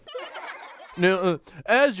Now,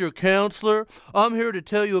 as your counselor, I'm here to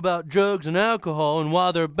tell you about drugs and alcohol and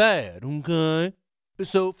why they're bad, okay?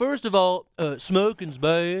 So, first of all, smoking's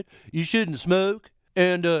bad. You shouldn't smoke.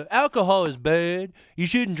 And alcohol is bad. You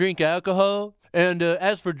shouldn't drink alcohol. And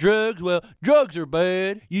as for drugs, well, drugs are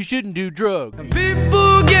bad. You shouldn't do drugs.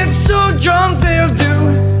 People get so drunk they'll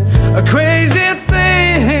do crazy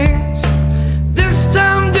things. This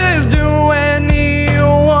time they'll do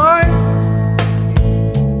anyone.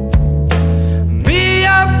 Me,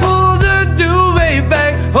 I pull the duvet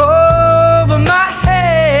back over my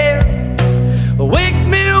head. Wake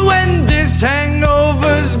me when this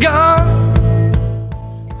hangover's gone.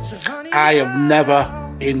 So, honey, I have never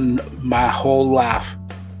in my whole life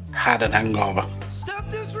had an hangover.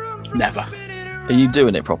 Never. Are you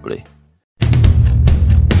doing it properly?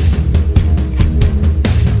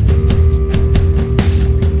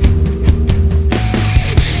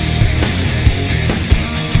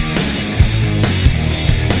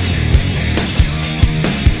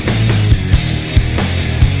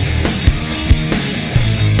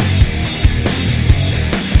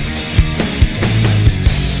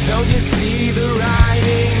 Don't you see the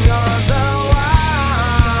writing on the wall?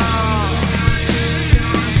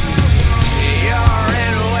 You're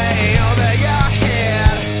in way over your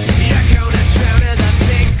head. You're gonna drown in the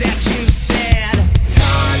things that you said.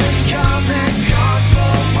 Time has come and gone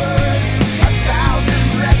for words. 1,000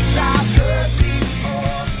 threats I've heard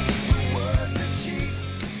before. Words are cheap.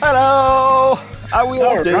 Hello! How are we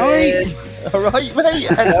all doing? All right, mate.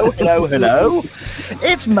 Hello.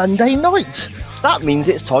 It's Monday night. That means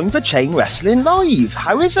it's time for Chain Wrestling Live.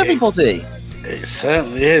 How is everybody? It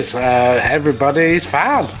certainly is. Everybody's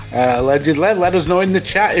fine. Let us know in the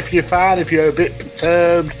chat if you're fine, if you're a bit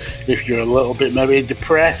perturbed, if you're a little bit maybe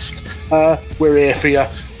depressed. We're here for you.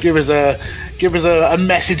 Give us a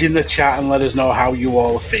message in the chat and let us know how you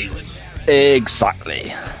all are feeling.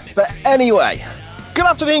 Exactly. But anyway, good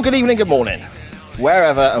afternoon, good evening, good morning.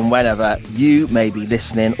 Wherever and whenever you may be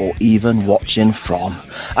listening or even watching from.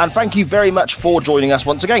 And thank you very much for joining us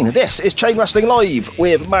once again. This is Chain Wrestling Live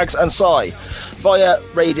with Mags and Si via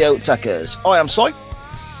Radio Techers. I am Si,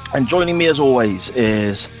 and joining me as always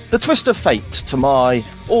is the twist of fate to my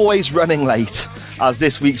always running late, as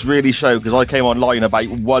this week's really show, because I came online about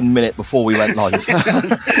 1 minute before we went live.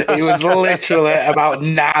 It was literally about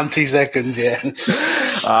 90 seconds, yeah.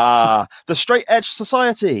 The Straight Edge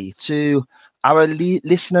Society to our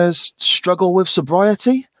listeners struggle with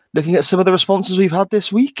sobriety, looking at some of the responses we've had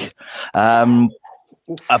this week. A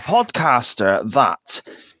podcaster that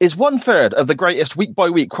is 1/3 of the greatest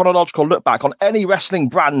week-by-week chronological look back on any wrestling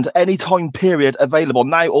brand, any time period available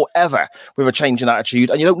now or ever with a change in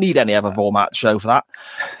attitude, and you don't need any other format show for that.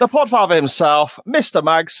 The podfather himself, Mr.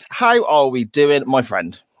 Mags, how are we doing, my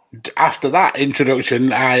friend? After that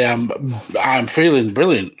introduction, I'm feeling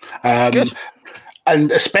brilliant. Good.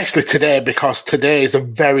 And especially today, because today is a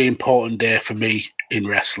very important day for me in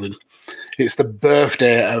wrestling. It's the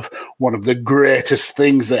birthday of one of the greatest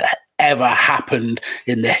things that ever happened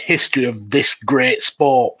in the history of this great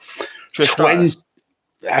sport.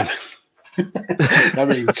 I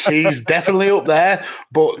mean, she's definitely up there,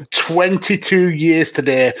 but 22 years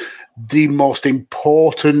today, the most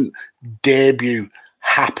important debut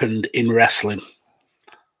happened in wrestling.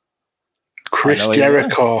 Chris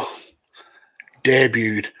Jericho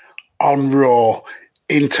debuted on Raw,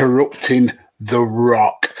 interrupting The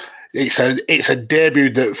Rock. It's a debut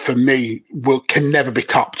that for me can never be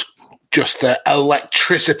topped. Just the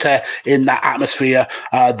electricity in that atmosphere,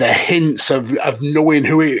 the hints of knowing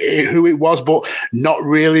who it was, but not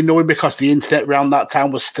really knowing because the internet around that time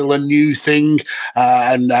was still a new thing,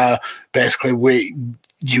 and basically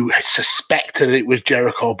you suspected it was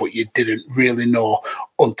Jericho, but you didn't really know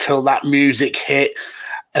until that music hit.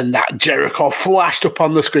 And that Jericho flashed up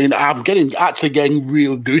on the screen. I'm actually getting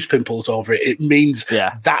real goose pimples over it. It means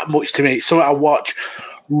that much to me. It's something I watch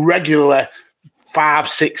regularly 5,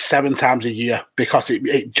 6, 7 times a year because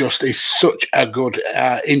it just is such a good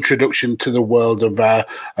introduction to the world of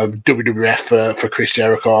WWF for Chris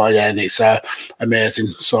Jericho. Yeah, and it's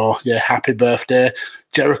amazing. So, yeah, happy birthday,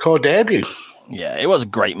 Jericho debut. Yeah, it was a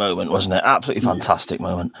great moment, wasn't it? Absolutely fantastic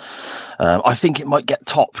moment. I think it might get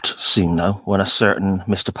topped soon, though, when a certain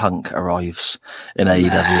Mr. Punk arrives in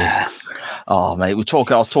AEW. Oh, mate, I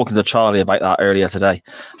was talking to Charlie about that earlier today,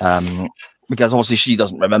 because obviously she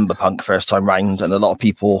doesn't remember Punk first time round, and a lot of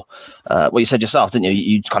people, well, you said yourself, didn't you?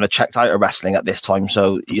 You kind of checked out of wrestling at this time,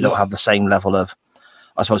 so you don't have the same level of,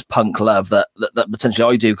 I suppose, Punk love that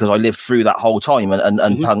potentially I do, because I lived through that whole time,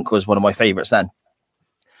 and Punk was one of my favourites then.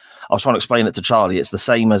 I was trying to explain it to Charlie. It's the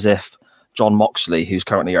same as if John Moxley, who's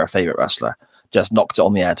currently our favourite wrestler, just knocked it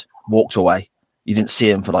on the head. walked away. You didn't see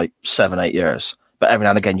him for like 7-8 years. But every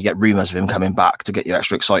now and again, you get rumors of him coming back to get you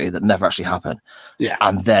extra excited that never actually happened. Yeah.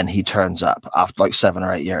 And then he turns up after like 7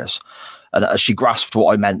 or 8 years. And she grasped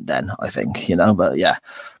what I meant then, I think, but yeah.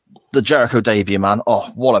 The Jericho debut, man. Oh,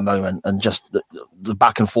 what a moment. And just the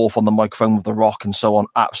back and forth on the microphone with The Rock and so on.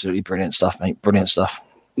 Absolutely brilliant stuff, mate. Brilliant stuff.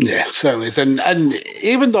 Yeah, certainly is. And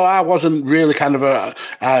even though I wasn't really kind of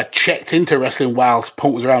checked into wrestling whilst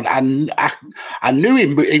Punk was around, I knew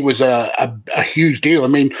he was a huge deal. I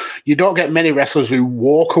mean, you don't get many wrestlers who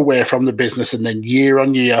walk away from the business and then year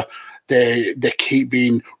on year they keep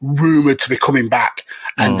being rumoured to be coming back.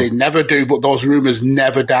 And they never do, but those rumours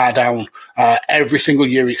never die down. Every single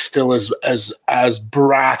year, it's still as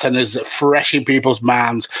bright and as fresh in people's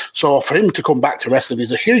minds. So for him to come back to wrestling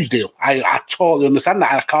is a huge deal. I totally understand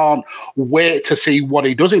that. And I can't wait to see what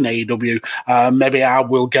he does in AEW. Maybe I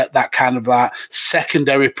will get that kind of that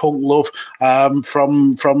secondary Punk love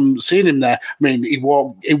from seeing him there. I mean, he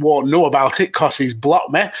won't know about it because he's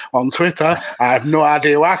blocked me on Twitter. I have no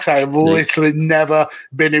idea why, because I have literally never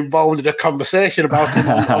been involved in a conversation about him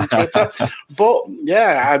on Twitter. But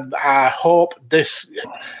yeah, I hope this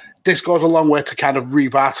goes a long way to kind of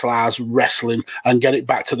revitalise wrestling and get it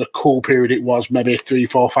back to the cool period it was maybe 3,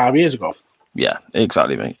 4, 5 years ago. Yeah,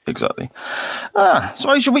 exactly, mate. Exactly. So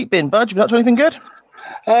how's your week been, bud? You been up to anything good?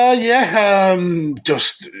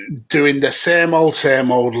 Just doing the same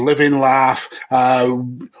old, living life,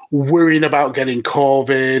 worrying about getting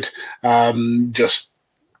COVID, just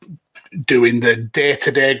doing the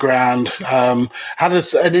day-to-day grind. Had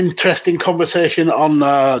an interesting conversation on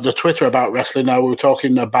the Twitter about wrestling. Now we were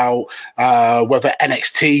talking about whether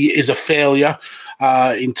NXT is a failure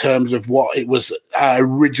in terms of what it was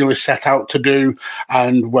originally set out to do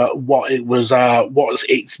and what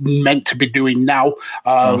it's meant to be doing now.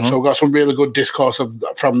 So we got some really good discourse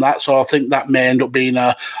from that. So I think that may end up being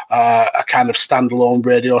a kind of standalone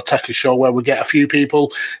radio Tekka show where we get a few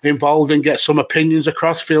people involved and get some opinions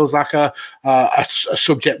across. Feels like a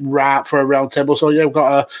subject ripe for a round table. So yeah, we've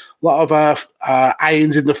got a lot of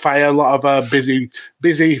irons in the fire, a lot of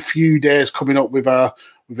busy few days coming up with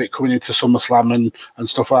it coming into SummerSlam and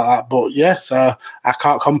stuff like that. But yes, I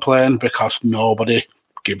can't complain because nobody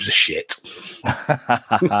gives a shit.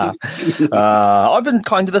 I've been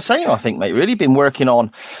kind of the same, I think, mate. Really been working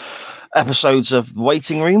on episodes of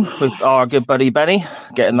Waiting Room with our good buddy Benny,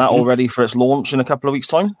 getting that all ready for its launch in a couple of weeks'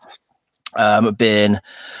 time. Been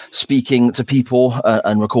speaking to people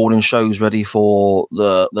and recording shows ready for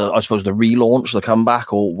the I suppose the relaunch, the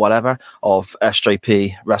comeback or whatever of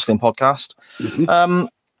SJP Wrestling Podcast.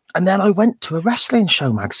 And then I went to a wrestling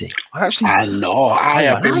show, Magsy. I know. I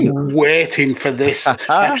have been waiting for this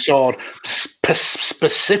episode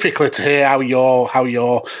specifically to hear how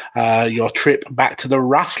your trip back to the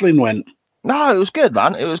wrestling went. No, it was good,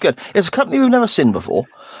 man. It was good. It's a company we've never seen before.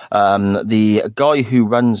 The guy who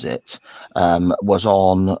runs it was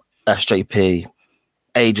on SJP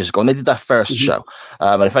ages ago, and they did their first show.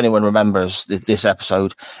 And if anyone remembers this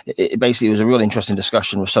episode, it basically was a real interesting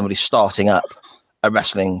discussion with somebody starting up a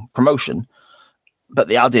wrestling promotion, but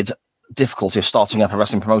the added difficulty of starting up a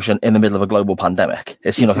wrestling promotion in the middle of a global pandemic.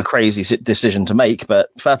 It seemed like a crazy decision to make, but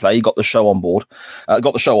fair play, you got the show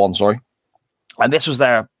on, sorry. And this was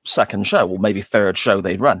their second show, or maybe third show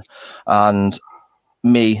they'd run. And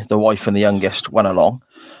me, the wife, and the youngest went along.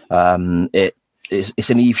 It's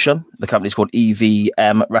in Evesham. The company's called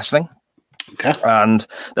EVM Wrestling. Okay. And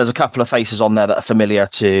there's a couple of faces on there that are familiar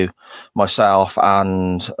to myself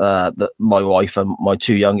and my wife and my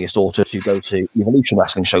two youngest daughters who go to Evolution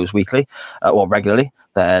Wrestling shows weekly or regularly.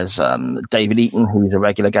 There's David Eaton, who's a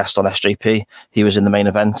regular guest on SJP. He was in the main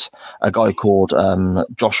event. A guy called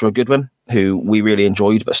Joshua Goodwin, who we really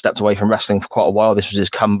enjoyed but stepped away from wrestling for quite a while. This was his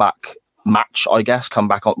comeback match, I guess, come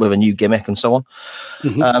back on with a new gimmick and so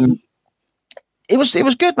on. It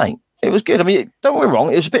was good, mate. It was good. I mean, don't get me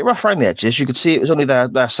wrong, it was a bit rough around the edges. You could see it was only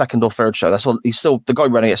their second or third show. That's all. He's still, the guy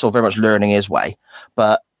running it, still very much learning his way.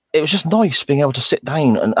 But it was just nice being able to sit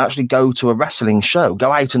down and actually go to a wrestling show,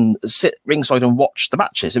 go out and sit ringside and watch the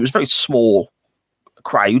matches. It was a very small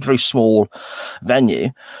crowd, very small venue,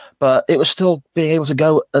 but it was still being able to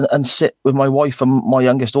go and sit with my wife and my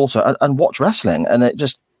youngest daughter and watch wrestling. And it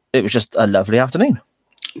was just a lovely afternoon.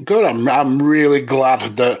 Good. I'm really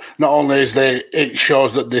glad that not only it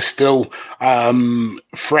shows that there's still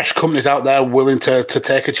fresh companies out there willing to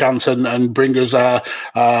take a chance and bring us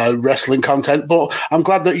wrestling content, but I'm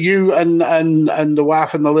glad that you and the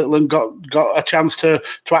wife and the little one got a chance to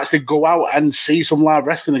actually go out and see some live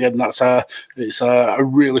wrestling again. It's a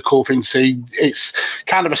really cool thing to see. It's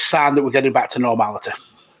kind of a sign that we're getting back to normality.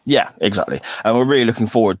 Yeah, exactly. And we're really looking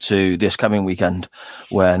forward to this coming weekend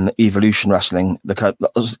when Evolution Wrestling,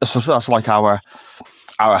 that's like our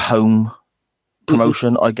home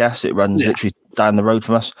promotion, I guess. It runs literally down the road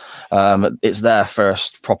from us. It's their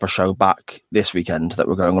first proper show back this weekend that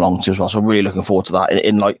we're going along to as well. So I'm really looking forward to that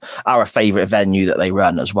in like our favourite venue that they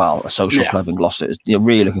run as well, a social club in Gloucester.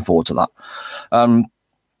 Really looking forward to that.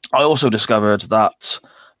 I also discovered that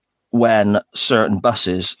when certain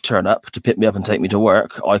buses turn up to pick me up and take me to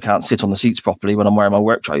work, I can't sit on the seats properly when I'm wearing my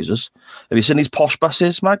work trousers. Have you seen these posh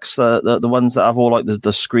buses, Max? The ones that have all like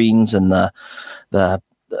the screens and the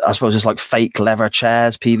I suppose it's like fake leather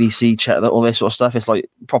chairs, PVC chair, all this sort of stuff. It's like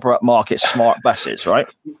proper upmarket smart buses, right?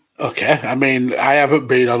 Okay. I mean, I haven't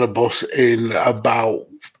been on a bus in about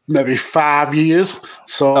maybe 5 years.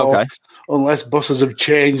 So unless buses have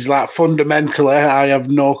changed like fundamentally, I have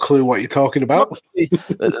no clue what you're talking about.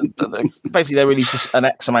 Basically, they release an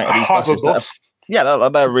X amount of these buses.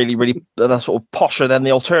 They're really, really they're sort of posher than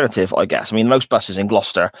the alternative, I guess. I mean, most buses in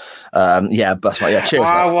Gloucester, bus. Yeah, cheers.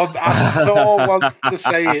 I don't want to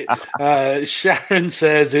say it. Sharon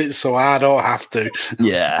says it, so I don't have to.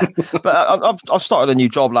 Yeah, but I've started a new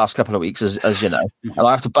job last couple of weeks, as you know, and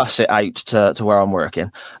I have to bus it out to where I'm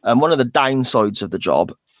working. And one of the downsides of the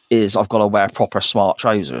job is I've got to wear proper smart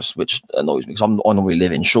trousers, which annoys me because I normally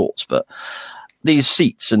live in shorts, but these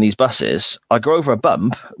seats and these buses, I go over a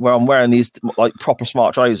bump where I'm wearing these like proper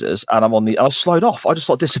smart trousers and I slide off. I just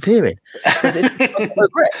start disappearing.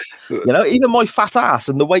 Even my fat ass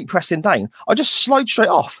and the weight pressing down, I just slide straight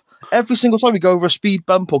off. Every single time we go over a speed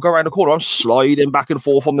bump or go around a corner, I'm sliding back and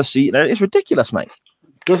forth on the seat. And it's ridiculous, mate.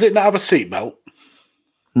 Does it not have a seatbelt?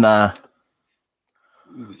 Nah.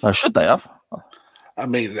 Should they have? I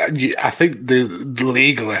mean, I think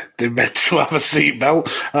legally they're meant to have a seatbelt.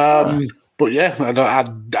 But yeah, I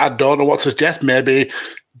don't know what to suggest. Maybe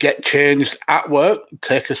get changed at work,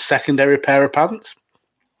 take a secondary pair of pants.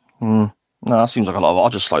 No, that seems like a lot of. I'll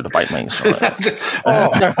just slide about, mate.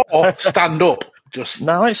 or stand up. Just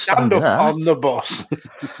stand up on the bus,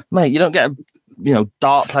 mate. You don't get a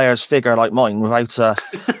dart player's figure like mine without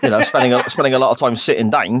spending a lot of time sitting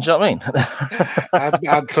down. Do you know what I mean? I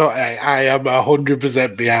am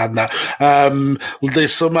 100% behind that.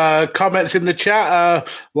 There's some comments in the chat.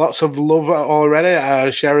 Lots of love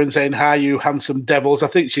already. Sharon saying, "Hi, you handsome devils." I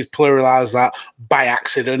think she's pluralized that by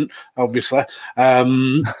accident, obviously.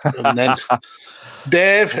 And then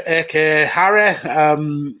Dave, aka Harry,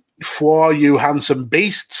 for you handsome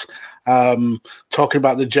beasts. Talking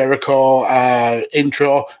about the Jericho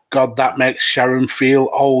intro. God, that makes Sharon feel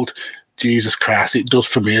old. Jesus Christ, it does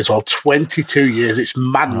for me as well. 22 years, it's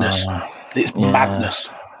madness. It's madness.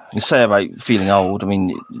 You say about feeling old. I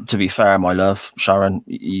mean, to be fair, my love, Sharon,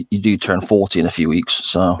 you do turn 40 in a few weeks,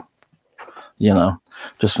 so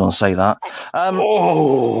just want to say that.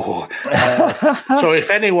 So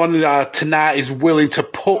if anyone tonight is willing to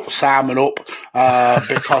put Simon up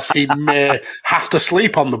because he may have to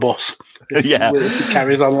sleep on the bus if he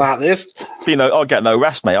carries on like this. I'll get no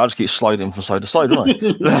rest, mate. I'll just keep sliding from side to side, don't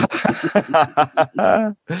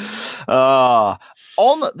I?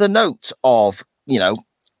 On the note of,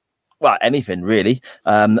 anything really,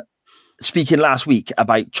 speaking last week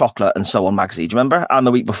about chocolate and so on, Magsy, do you remember? And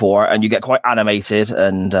the week before, and you get quite animated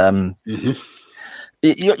and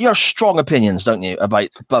you have strong opinions, don't you, about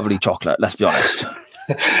bubbly chocolate, let's be honest.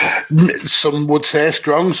 Some would say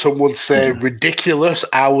strong, some would say ridiculous.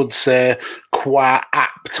 I would say quite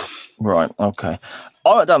apt. Right, okay.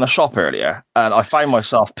 I went down the shop earlier and I found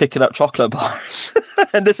myself picking up chocolate bars.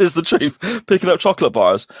 And this is the truth, picking up chocolate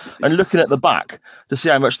bars and looking at the back to see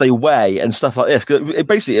how much they weigh and stuff like this.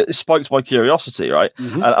 Because it spikes my curiosity, right?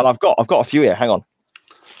 Mm-hmm. And I've got a few here. Hang on.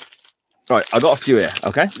 Right, I got a few here,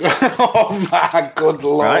 okay? Oh, my good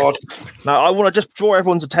Lord. Right. Now, I want to just draw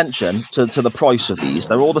everyone's attention to the price of these.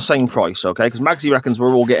 They're all the same price, okay? Because Magsy reckons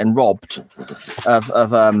we're all getting robbed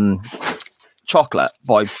of chocolate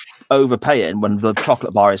by overpaying when the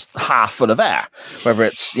chocolate bar is half full of air, whether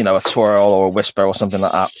it's, a twirl or a whisper or something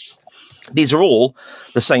like that. These are all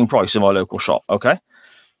the same price in my local shop, okay?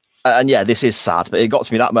 And yeah, this is sad, but it got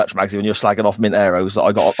to me that much, Magsy, when you're slagging off Mint Aeros that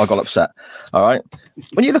I got upset. All right.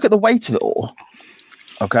 When you look at the weight of it all,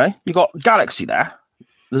 okay, you got Galaxy there,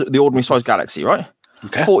 the ordinary size Galaxy, right?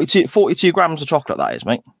 Okay. 42 grams of chocolate that is,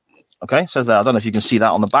 mate. Okay, says there. I don't know if you can see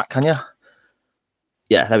that on the back, can you?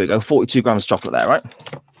 Yeah, there we go. 42 grams of chocolate there, right?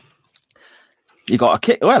 You got a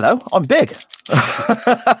Kit. Oh, hello, I'm big.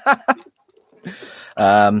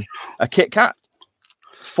 A Kit Kat,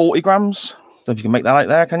 40 grams. Don't know if you can make that out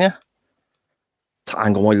there, can you? To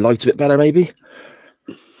angle my light a bit better, maybe.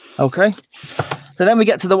 Okay. So then we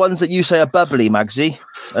get to the ones that you say are bubbly, Magsy.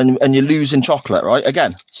 and you're losing chocolate, right?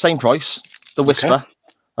 Again, same price, the Whisper.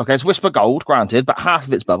 Okay, it's Whisper Gold, granted, but half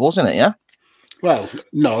of it's bubbles, isn't it? Yeah. Well,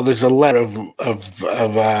 no, there's a layer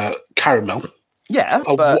of caramel. Yeah,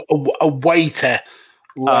 a weighter.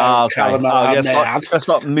 Okay. Caramel. Let's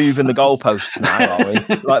not moving the goalposts now, are we?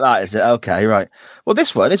 Like that, is it? Okay, right. Well,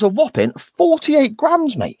 this one is a whopping 48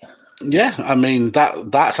 grams, mate. Yeah, I mean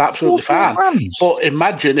that's absolutely fine. Grams. But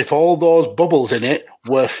imagine if all those bubbles in it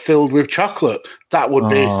were filled with chocolate. That would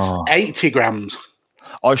be 80 grams.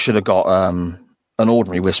 I should have got an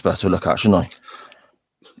ordinary Whisper to look at, shouldn't I?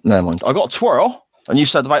 Never mind. I got a Twirl, and you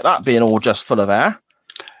said about that being all just full of air,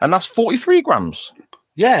 and that's 43 grams.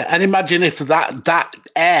 Yeah, and imagine if that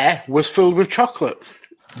air was filled with chocolate.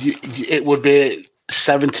 It would be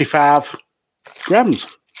 75 grams.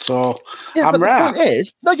 So yeah, I'm but right. The point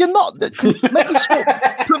is, no, you're not.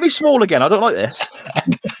 Put me small again. I don't like this.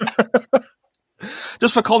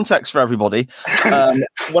 Just for context for everybody,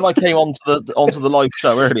 when I came onto the live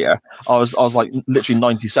show earlier, I was like literally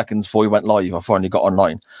 90 seconds before we went live. I finally got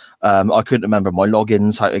online. I couldn't remember my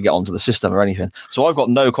logins, how to get onto the system or anything. So I've got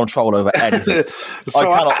no control over anything.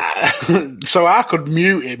 So I could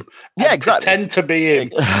mute him. Yeah, exactly. Pretend to be him,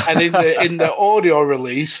 and in the audio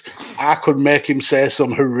release, I could make him say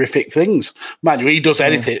some horrific things. Man, he does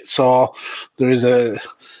edit it, so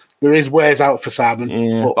there is ways out for Simon.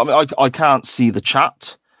 Yeah. But I mean, I can't see the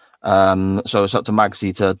chat, so it's up to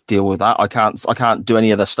Magsy to deal with that. I can't do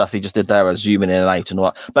any of the stuff he just did there, zooming in and out and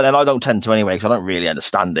what. But then I don't tend to anyway, because I don't really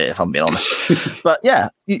understand it, if I'm being honest. But yeah,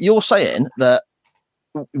 you're saying that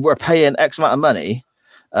we're paying X amount of money.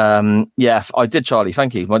 Yeah, I did, Charlie.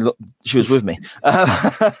 Thank you. She was with me.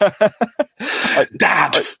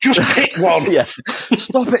 Dad, just pick one. Yeah,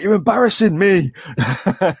 stop it! You're embarrassing me.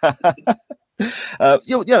 They're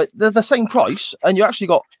the same price, and you actually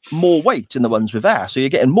got more weight in the ones with air, so you're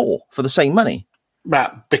getting more for the same money.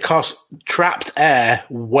 Right, because trapped air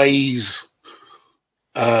weighs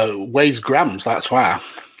grams. That's why.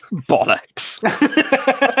 Bollocks.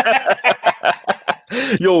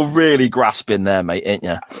 You're really grasping there, mate, ain't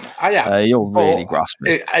you? I am. You're really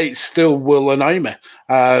grasping. It still will annoy me.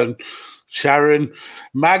 Sharon,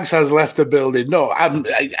 Mags has left the building. No, I'm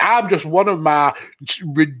just one of my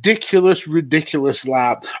ridiculous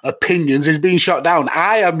opinions is being shot down.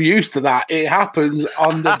 I am used to that. It happens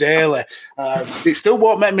on the daily. It still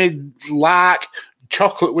won't make me like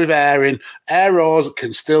chocolate with air in. Arrows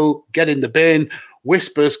can still get in the bin.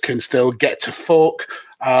 Whispers can still get to fuck.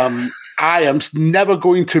 I am never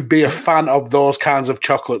going to be a fan of those kinds of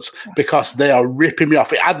chocolates because they are ripping me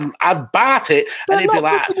off. I'd bite it and it'd be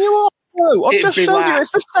like... No, I've just shown you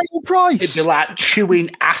it's the same price. It'd be like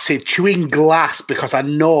chewing acid, chewing glass, because I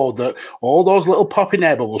know that all those little popping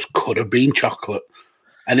air bubbles could have been chocolate.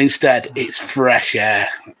 And instead, it's fresh air,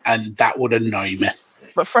 and that would annoy me.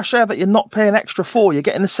 But fresh air that you're not paying extra for, you're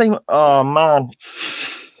getting the same... Oh, man.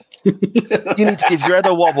 You need to give your head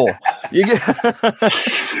a wobble.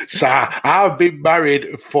 So I've been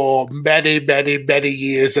married for many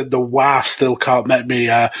years, and the wife still can't make me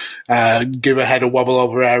give her head a wobble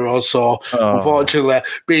over arrows. So unfortunately,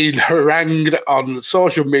 being harangued on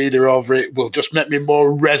social media over it will just make me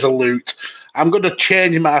more resolute. I'm going to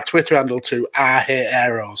change my Twitter handle to I hate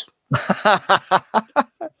arrows.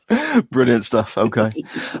 Brilliant stuff. Okay.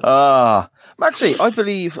 Maxie, I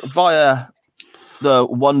believe via the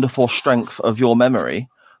wonderful strength of your memory,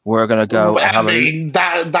 we're going to go.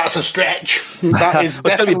 That's a stretch. That is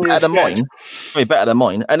definitely going to be better than mine. It's going to be better than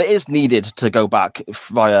mine, and it is needed to go back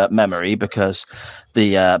via memory because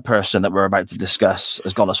the person that we're about to discuss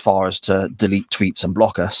has gone as far as to delete tweets and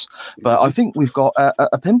block us. But I think we've got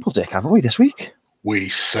a pimple dick, haven't we, this week? We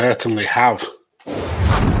certainly have.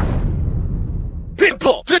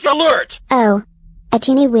 Pimple dick alert! Oh, a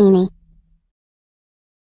teeny weeny.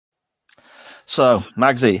 So,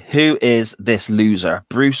 Magsy, who is this loser?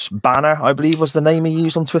 Bruce Banner, I believe, was the name he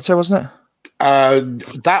used on Twitter, wasn't it?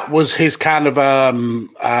 That was his kind of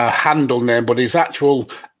handle name, but his actual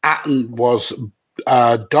was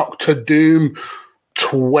Dr. Doom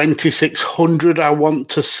 2600, I want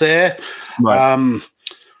to say. Right.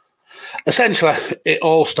 Essentially, it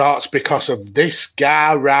all starts because of this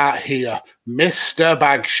guy right here, Mr.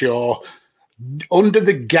 Bagshaw, under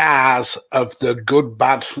the guise of the Good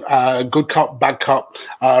Cop, Bad Cop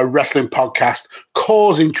wrestling podcast,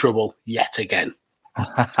 causing trouble yet again.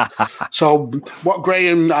 So what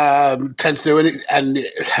Graham tends to do, and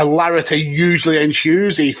hilarity usually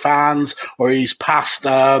ensues, he finds or he's passed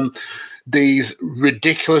these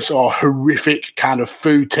ridiculous or horrific kind of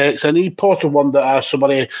food takes, and he posted one that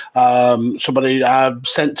somebody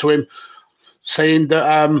sent to him saying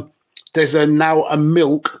that there's now a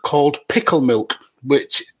milk called pickle milk,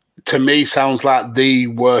 which to me sounds like the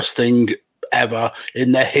worst thing ever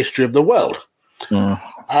in the history of the world.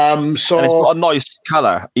 And it's not a nice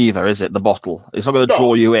colour either, is it? The bottle. It's not going to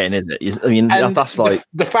draw you in, is it? I mean, that's like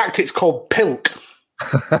the fact it's called Pilk.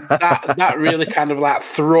 that really kind of like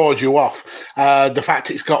throws you off. The fact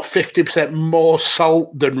it's got 50% more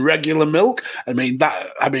salt than regular milk. I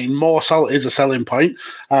mean, more salt is a selling point.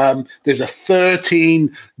 There's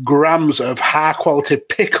 13 grams of high quality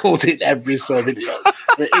pickles in every serving.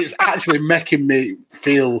 It's actually making me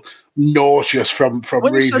feel nauseous from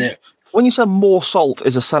reading it. When you say more salt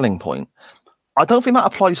is a selling point, I don't think that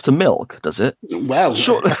applies to milk, does it? Well,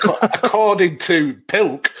 according to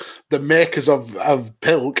Pilk, the makers of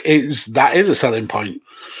Pilk, that is a selling point.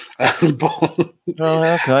 Okay.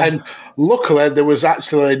 And luckily, there was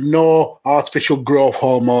actually no artificial growth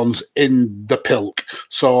hormones in the Pilk.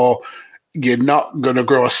 So you're not going to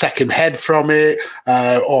grow a second head from it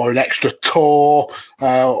or an extra toe.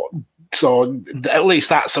 So at least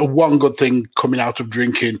that's one good thing coming out of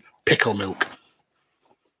drinking pickle milk.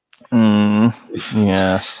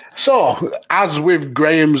 Yes. So, as with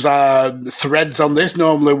Graham's threads on this,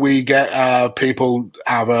 normally we get people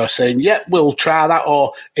either saying, "Yep, we'll try that,"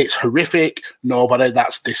 or "It's horrific." Nobody,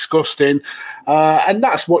 that's disgusting, and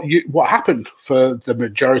that's what happened for the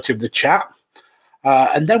majority of the chat.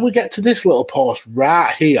 And then we get to this little post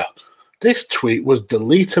right here. This tweet was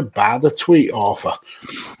deleted by the tweet author,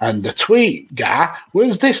 and the tweet guy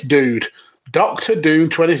was this dude, Dr. Doom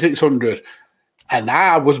 2600. And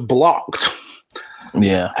I was blocked.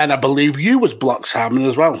 Yeah. And I believe you was blocked, Simon,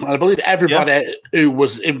 as well. And I believe everybody who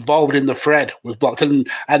was involved in the thread was blocked. And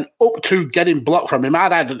up to getting blocked from him,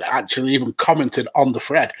 I hadn't actually even commented on the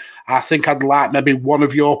thread. I think I'd like maybe one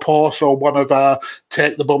of your posts or one of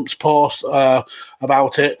Take the Bumps posts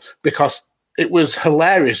about it, because it was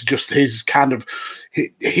hilarious. Just his kind of...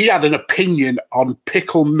 He had an opinion on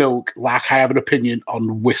pickle milk like I have an opinion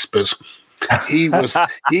on Whispers. He was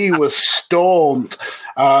stoned.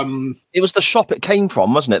 It was the shop it came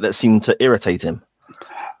from, wasn't it, that seemed to irritate him?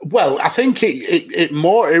 Well, I think it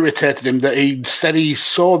more irritated him that he said he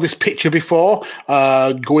saw this picture before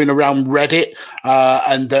going around Reddit,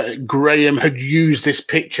 and that Graham had used this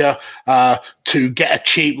picture to get a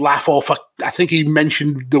cheap laugh off. I think he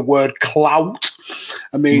mentioned the word clout.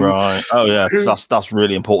 I mean, right? Oh yeah, because that's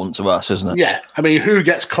really important to us, isn't it? Yeah, I mean, who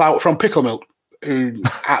gets clout from pickle milk? Who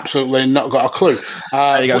absolutely not got a clue.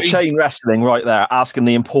 There you go, chain wrestling right there, asking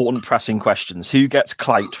the important pressing questions. Who gets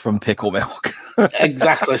clout from pickle milk?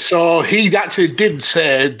 Exactly. So he actually did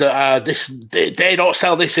say that they don't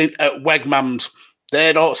sell this at Wegmans.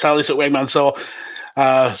 They don't sell this at Wegmans. So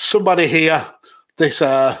somebody here, look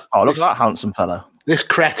at that handsome fellow. This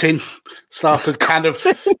cretin started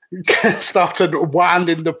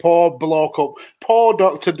winding the poor bloke up. Poor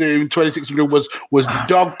Dr. Doom 2600 was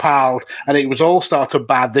dogpiled, and it was all started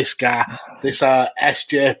by this guy, this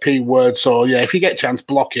SJP word. So yeah, if you get a chance,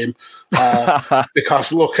 block him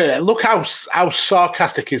because look how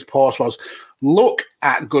sarcastic his post was. Look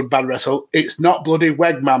at Good Bad Wrestle. It's not bloody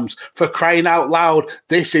Wegmans. For crying out loud,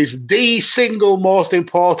 this is the single most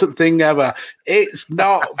important thing ever. It's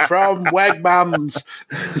not from Wegmans.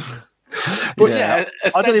 But yeah,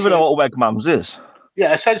 I don't even know what Wegmans is.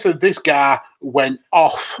 Yeah, essentially this guy went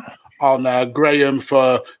off on Graham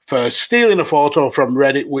for stealing a photo from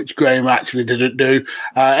Reddit, which Graham actually didn't do.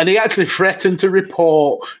 And he actually threatened to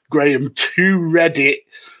report Graham to Reddit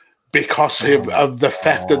because of the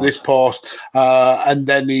theft of this post. And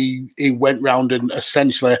then he went round and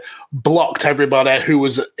essentially blocked everybody who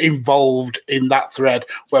was involved in that thread,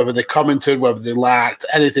 whether they commented, whether they liked,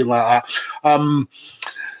 anything like that.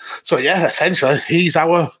 So, yeah, essentially, he's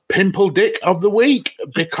our pimple dick of the week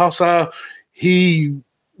because he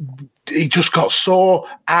just got so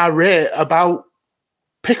irate about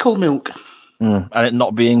pickle milk. And it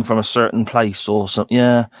not being from a certain place or something.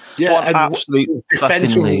 Yeah. Yeah, what an absolute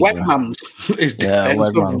defense of Wegmans. His defense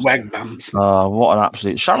of Wegmans. Oh, what an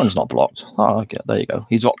absolute... Sharon's not blocked. Oh, okay, there you go.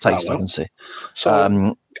 He's got taste, I can see.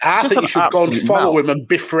 So I think you should go and follow him and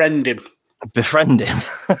befriend him. Befriend him.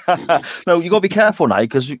 No, you got to be careful now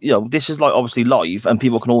because this is like obviously live, and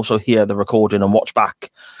people can also hear the recording and watch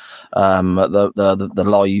back the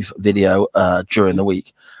live video during the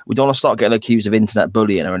week. We don't want to start getting accused of internet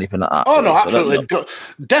bullying or anything like that. Oh no, absolutely,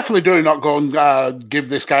 definitely do not go and give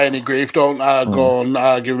this guy any grief. Don't go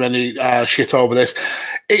and give him any shit over this.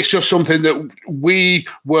 It's just something that we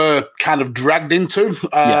were kind of dragged into,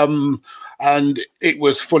 and it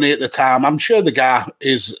was funny at the time. I'm sure the guy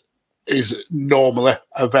is is normally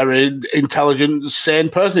a very intelligent, sane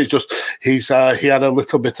person. It's just he had a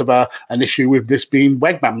little bit of an issue with this being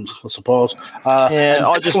Wegmans, I suppose. Yeah,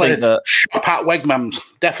 I just think that shop at Wegmans.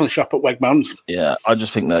 Definitely shop at Wegmans. Yeah, I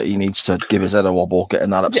just think that he needs to give his head a wobble, getting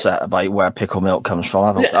that upset about where pickle milk comes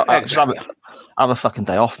from. Have a fucking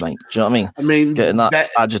day off, mate. Do you know what I mean? I mean, getting that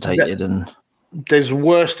agitated and there's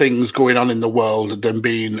worse things going on in the world than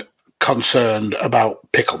being concerned about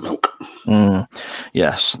pickle milk.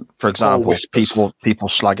 Yes, for example, people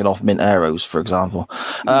slagging off mint arrows, for example.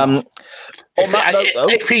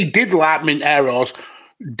 If he did like mint arrows,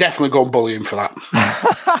 definitely go and bully him for that.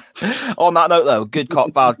 On that note, though, Good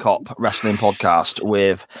Cop, Bad Cop wrestling podcast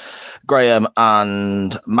with Graham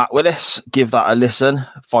and Matt Willis. Give that a listen.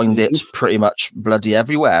 Find it pretty much bloody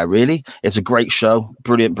everywhere, really. It's a great show.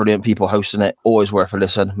 Brilliant people hosting it. Always worth a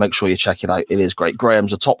listen. Make sure you check it out. It is great.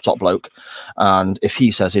 Graham's a top bloke. And if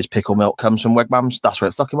he says his pickle milk comes from Wegmans, that's where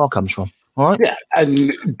it fucking well comes from. All right. Yeah,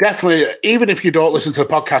 and definitely, even if you don't listen to the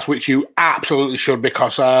podcast, which you absolutely should,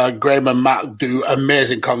 because Graham and Matt do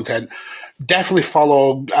amazing content, definitely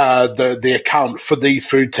follow the account for these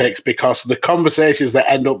food takes, because the conversations that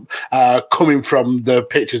end up coming from the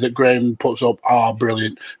pictures that Graham puts up are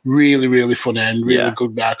brilliant. Really funny and really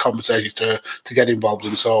good conversations to get involved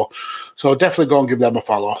in. So definitely go and give them a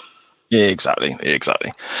follow. Yeah, exactly.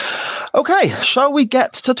 Okay, shall we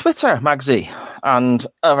get to Twitter, Magsy, and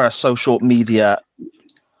other social media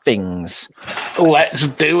things? Let's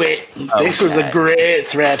do it. Okay. This was a great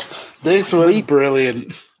thread. This was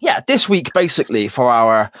brilliant. Yeah, this week, basically, for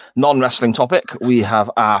our non-wrestling topic, we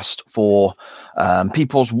have asked for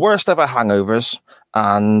people's worst ever hangovers,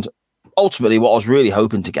 and ultimately what I was really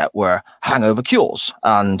hoping to get were hangover cures,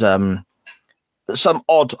 and some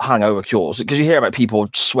odd hangover cures, because you hear about people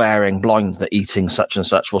swearing blind that eating such and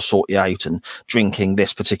such will sort you out, and drinking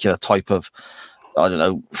this particular type of, I don't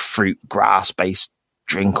know, fruit, grass-based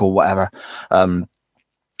drink or whatever.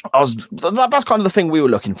 That's kind of the thing we were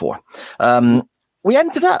looking for. We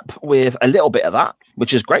ended up with a little bit of that,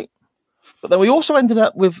 which is great. But then we also ended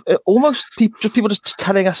up with almost people just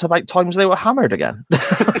telling us about times they were hammered again.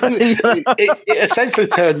 it essentially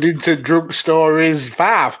turned into Drunk Stories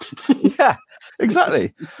 5. Yeah,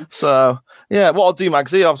 exactly. So, yeah, what I'll do,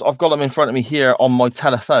 Magsy, I've got them in front of me here on my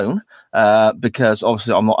telephone, because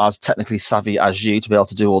obviously I'm not as technically savvy as you to be able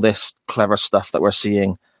to do all this clever stuff that we're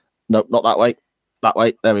seeing. Nope, not that way. That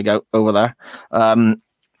way. There we go. Over there.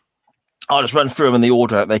 I'll just run through them in the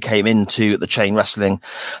order they came into the Chain Wrestling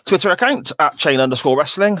Twitter account at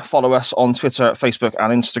Chain_Wrestling. Follow us on Twitter, Facebook,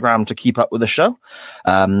 and Instagram to keep up with the show.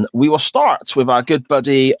 We will start with our good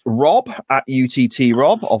buddy Rob at UTT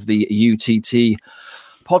Rob of the UTT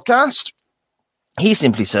podcast. He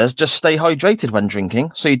simply says, just stay hydrated when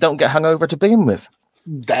drinking so you don't get hungover to begin with.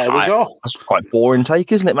 There we go. That's quite boring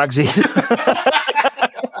take, isn't it, Magsy?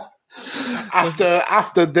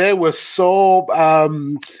 After they were so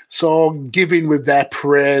giving with their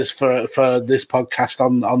praise for this podcast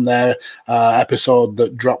on their episode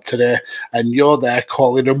that dropped today, and you're there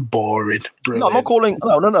calling them boring. Brilliant. No, I'm not calling.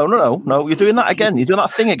 No. You're doing that again. You're doing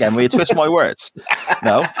that thing again where you twist my words.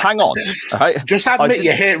 No, hang on. All right? Just admit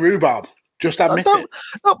you hate rhubarb. Just admit it.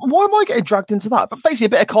 No, why am I getting dragged into that? But basically, a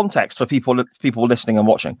bit of context for people listening and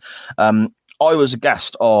watching. I was a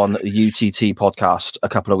guest on the UTT podcast a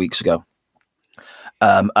couple of weeks ago.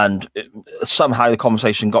 And somehow the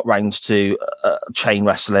conversation got round to chain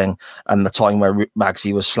wrestling and the time where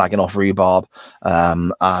Magsy was slagging off rhubarb.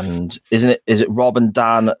 And is it Rob and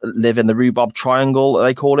Dan live in the rhubarb triangle,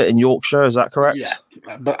 they call it, in Yorkshire? Is that correct?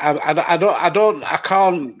 Yeah, but I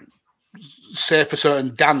can't say for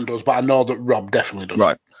certain Dan does, but I know that Rob definitely does.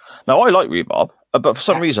 Right. Now I like rhubarb. But for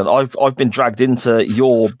some reason, I've been dragged into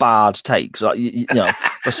your bad takes. Like, you know,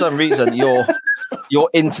 for some reason, your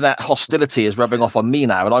internet hostility is rubbing off on me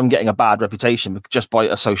now, and I'm getting a bad reputation just by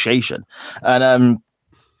association. And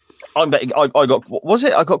I'm betting I got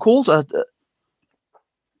called.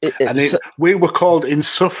 We were called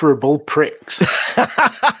insufferable pricks.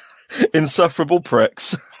 Insufferable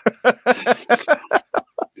pricks.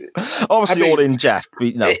 Obviously, all in jest.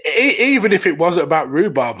 Even if it wasn't about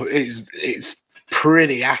rhubarb, it's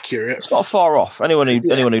pretty accurate. It's not far off. Anyone who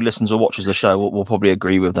listens or watches the show will probably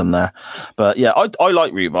agree with them there. But yeah, I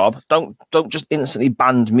like rhubarb. Don't just instantly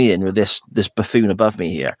band me in with this buffoon above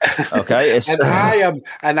me here. Okay,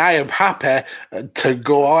 and I am happy to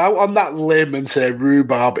go out on that limb and say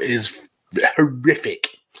rhubarb is horrific,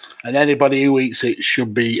 and anybody who eats it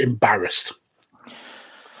should be embarrassed.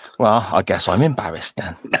 Well, I guess I'm embarrassed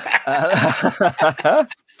then.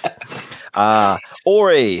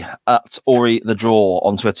 Ori at Ori the Draw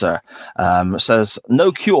on Twitter says,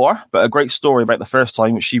 no cure, but a great story about the first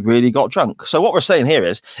time she really got drunk. So what we're saying here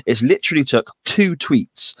is it literally took 2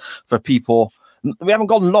 tweets for people. We haven't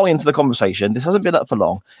gone long into the conversation. This hasn't been up for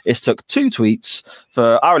long. It's took 2 tweets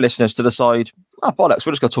for our listeners to decide, bollocks,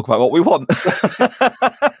 we're just going to talk about what we want.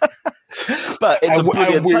 But it's a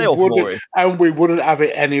brilliant tale for it. And we wouldn't have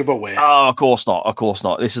it any other way. Oh, of course not. Of course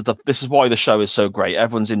not. This is why the show is so great.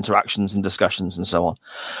 Everyone's interactions and discussions and so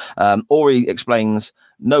on. Ori explains,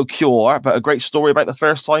 no cure, but a great story about the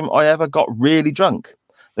first time I ever got really drunk.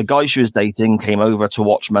 The guy she was dating came over to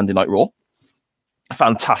watch Monday Night Raw.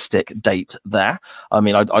 Fantastic date there. I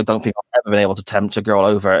mean, I don't think I've ever been able to tempt a girl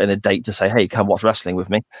over in a date to say, hey, come watch wrestling with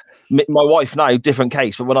me. My wife now, different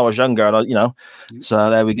case, but when I was younger, so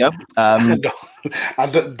there we go. And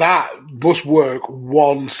that must work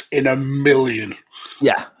once in a million.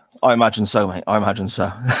 Yeah, I imagine so, mate. I imagine so.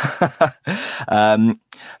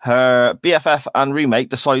 Her BFF and roommate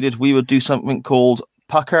decided we would do something called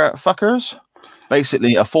Pucker Fuckers.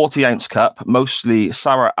 Basically, a 40-ounce cup, mostly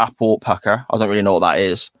sour apple pucker. I don't really know what that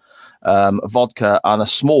is. Vodka and a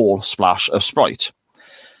small splash of Sprite.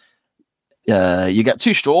 You get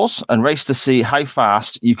 2 straws and race to see how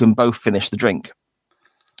fast you can both finish the drink.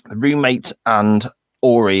 The roommate and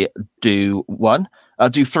Ori do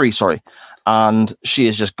 3, sorry. And she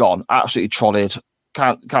is just gone. Absolutely trolled.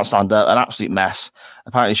 Can't stand her. An absolute mess.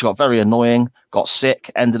 Apparently, she got very annoying, got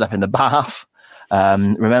sick, ended up in the bath.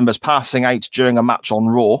 Remembers passing out during a match on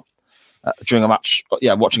Raw, watching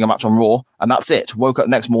a match on Raw, and that's it. Woke up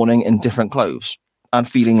next morning in different clothes and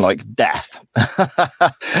feeling like death.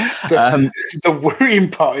 The worrying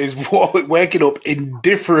part is waking up in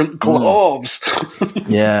different clothes.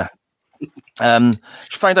 Yeah.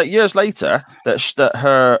 She found out years later that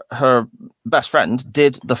her best friend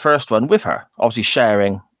did the first one with her, obviously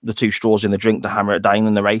sharing the 2 straws in the drink to hammer it down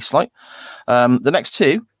in the race. The next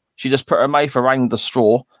 2. She just put her mouth around the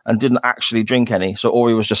straw and didn't actually drink any. So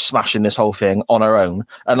Ori was just smashing this whole thing on her own.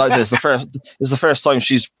 And like I said, it's the first time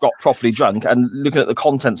she's got properly drunk. And looking at the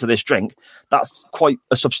contents of this drink, that's quite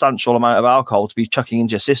a substantial amount of alcohol to be chucking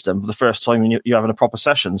into your system for the first time you're having a proper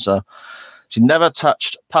session. So she never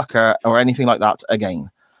touched pucker or anything like that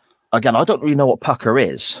again. Again, I don't really know what pucker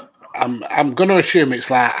is. I'm going to assume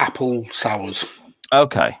it's like apple sours.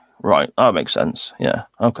 Okay, right. That makes sense. Yeah,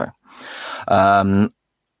 okay.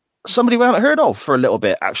 Somebody we haven't heard of for a little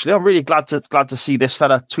bit, actually. I'm really glad to see this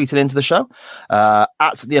fella tweeted into the show.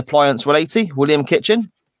 At the Appliance 180, William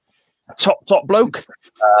Kitchen, top bloke.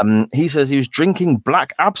 He says he was drinking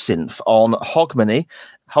black absinthe on Hogmanay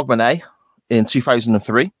in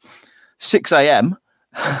 2003, 6 a.m.,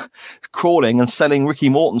 crawling and selling Ricky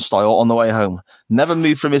Morton style on the way home. Never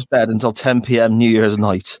moved from his bed until 10 p.m. New Year's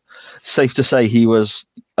night. Safe to say he was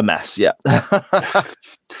a mess, yeah.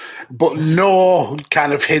 But no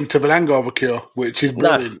kind of hint of an hangover cure, which is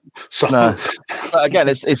brilliant. No. But again,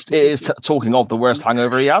 it is talking of the worst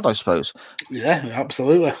hangover he had, I suppose. Yeah,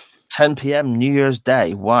 absolutely. 10 p.m. New Year's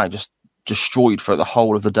Day. Wow, just destroyed for the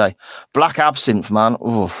whole of the day. Black absinthe, man.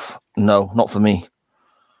 Oof, no, not for me.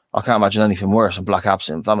 I can't imagine anything worse than black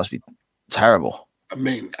absinthe. That must be terrible. I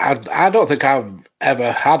mean, I don't think I've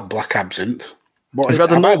ever had black absinthe. Have you had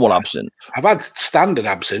the normal absinthe? I've had standard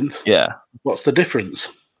absinthe. Yeah. What's the difference?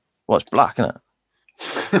 Well, it's black, isn't it?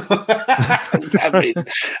 I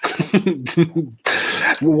mean,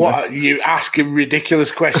 what, you asking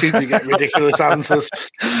ridiculous questions, you get ridiculous answers.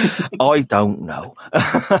 I don't know.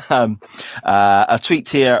 A tweet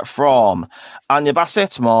here from Anya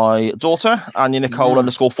Bassett, my daughter, Anya Nicole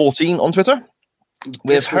 _14 on Twitter.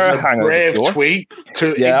 With her hangover brave cure. Tweet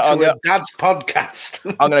into a dad's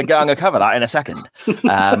podcast. I'm going to cover that in a second.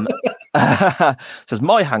 Says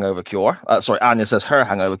my hangover cure. Anya says her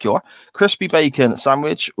hangover cure: crispy bacon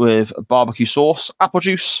sandwich with barbecue sauce, apple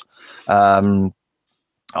juice. I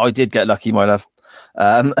did get lucky, my love.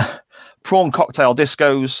 Prawn cocktail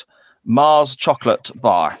discos, Mars chocolate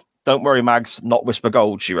bar. Don't worry, Mags, not Whisper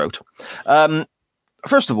Gold. She wrote.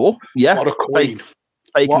 First of all, yeah, what a queen.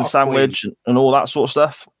 Bacon sandwich and all that sort of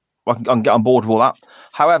stuff. I can get on board with all that.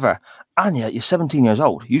 However, Anya, you're 17 years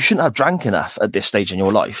old. You shouldn't have drank enough at this stage in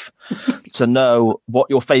your life to know what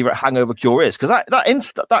your favourite hangover cure is, because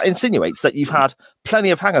that insinuates that you've had plenty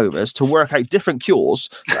of hangovers to work out different cures.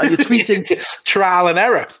 And you're tweeting trial and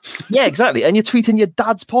error. Yeah, exactly. And you're tweeting your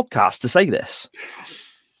dad's podcast to say this.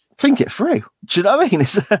 Think it through. Do you know what I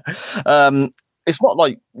mean? It's not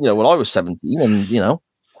like, when I was 17 and,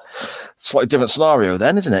 slightly different scenario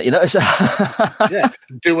then, isn't it? Yeah,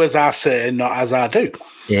 do as I say, not as I do.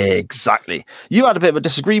 Yeah, exactly. You had a bit of a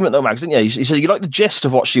disagreement though, Max, didn't you? You said you liked the gist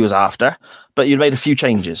of what she was after, but you made a few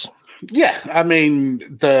changes. Yeah, I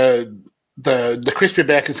mean the crispy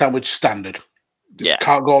bacon sandwich standard. Yeah.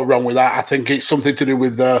 Can't go wrong with that. I think it's something to do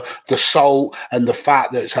with the salt and the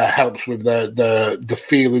fat that helps with the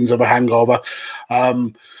feelings of a hangover.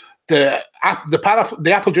 The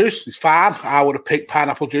apple juice is fine. I would have picked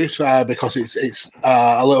pineapple juice because it's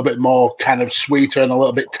a little bit more kind of sweeter and a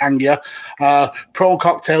little bit tangier. Prawn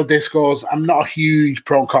cocktail discos. I'm not a huge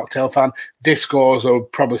prawn cocktail fan. Discos are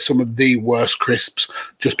probably some of the worst crisps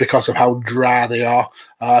just because of how dry they are.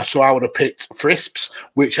 So I would have picked Frisps,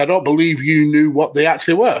 which I don't believe you knew what they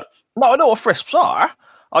actually were. No, I know what Frisps are.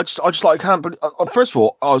 I just like can't. First of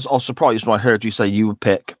all, I was surprised when I heard you say you would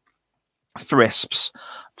pick Frisps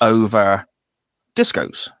over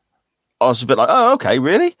Discos. I was a bit like, oh, okay,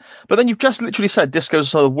 really? But then you've just literally said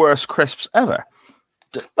Discos are the worst crisps ever.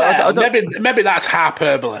 Well, maybe that's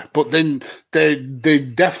hyperbole, but then they're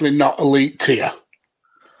definitely not elite tier.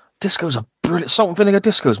 Discos are brilliant. Salt and vinegar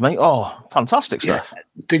Discos, mate. Oh, fantastic stuff. Yeah,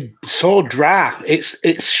 they're so dry.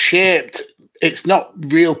 It's shaped. It's not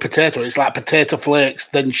real potato. It's like potato flakes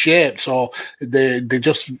then shaped. So they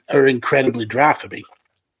just are incredibly dry for me.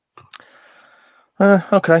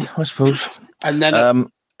 Okay, I suppose. And then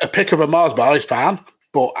a pick of a Mars bar is fine,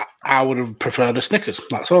 but I would have preferred a Snickers.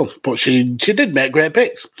 That's all. But she did make great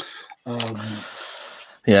picks.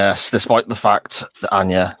 Yes, despite the fact that,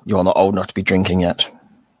 Anya, you're not old enough to be drinking yet.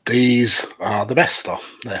 These are the best, though.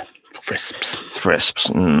 They're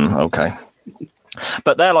Frisps. Okay.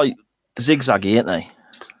 But they're like zigzaggy, aren't they?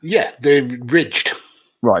 Yeah, they're ridged.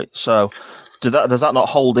 Right, so does that not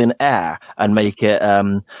hold in air and make it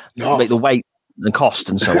make the weight and cost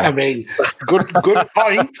and so on? I mean, good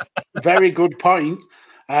point. Very good point.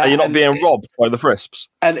 Are you not being robbed by the Frisps?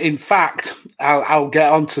 And in fact, I'll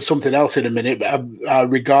get on to something else in a minute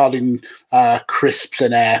regarding crisps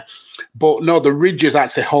and air. But no, the ridges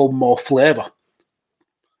actually hold more flavour.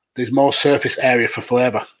 There's more surface area for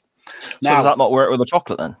flavour. Now, so does that not work with the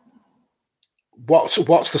chocolate then? What's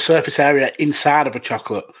the surface area inside of a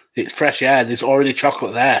chocolate? It's fresh air. There's already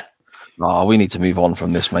chocolate there. Oh, we need to move on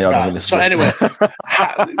from this, mate. So anyway,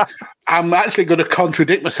 I'm actually going to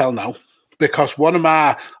contradict myself now because one of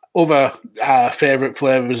my other favourite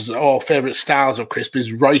flavours or favourite styles of crisp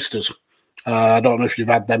is Roysters. I don't know if you've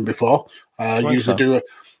had them before. Usually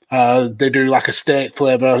they do like a steak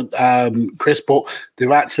flavour crisp, but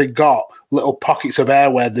they've actually got little pockets of air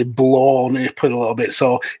where they blow on it a little bit.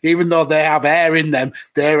 So even though they have air in them,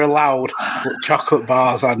 they're allowed, but chocolate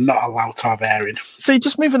bars are not allowed to have air in. See,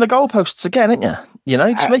 just moving the goalposts again, ain't you? You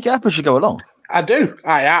know, just make it up as you go along. I do.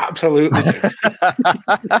 I absolutely do.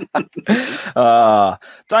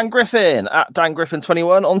 Dan Griffin at Dan Griffin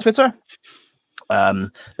 21 on Twitter.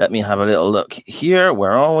 Let me have a little look here.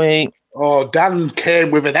 Where are we? Oh, Dan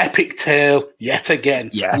came with an epic tale yet again.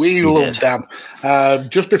 Yes, we love Dan.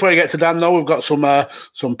 Just before you get to Dan, though, we've got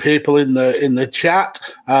some people in the chat.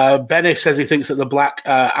 Benny says he thinks that the black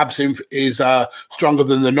absinthe is stronger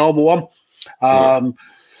than the normal one.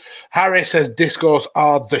 Harry says discos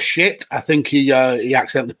are the shit. I think he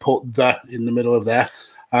accidentally put the in the middle of there.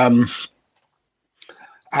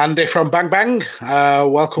 Andy from Bang Bang,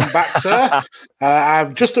 welcome back, sir.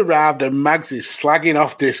 I've just arrived and Mags is slagging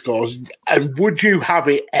off discos. And would you have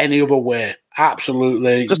it any other way?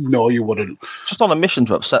 Absolutely. No, you wouldn't. Just on a mission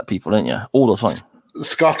to upset people, ain't you? All the time.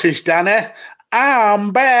 Scottish Danny,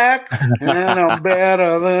 I'm back and I'm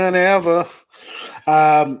better than ever.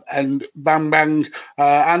 And Bang Bang,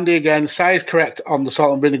 Andy again, size correct on the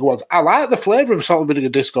salt and vinegar ones. I like the flavour of salt and vinegar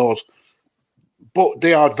discos, but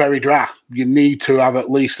they are very dry. You need to have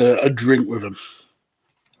at least a drink with them.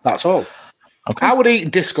 That's all. Okay. I would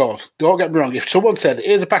eat discos. Don't get me wrong. If someone said,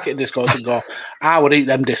 here's a packet of discos, and go, I would eat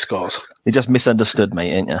them discos. You just misunderstood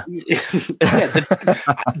me, ain't you? Yeah,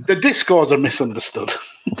 the discos are misunderstood.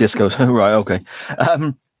 Discos, right, okay.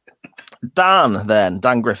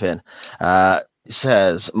 Dan Griffin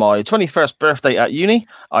says, my 21st birthday at uni,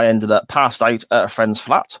 I ended up passed out at a friend's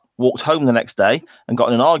flat, walked home the next day and got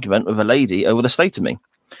in an argument with a lady over the state of me.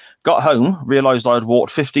 Got home, realised I had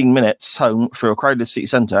walked 15 minutes home through a crowded city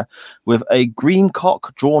centre with a green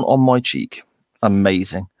cock drawn on my cheek.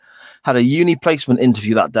 Amazing. Had a uni placement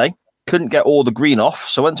interview that day. Couldn't get all the green off,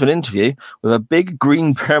 so went to an interview with a big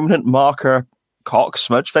green permanent marker cock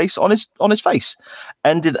smudge face on his face.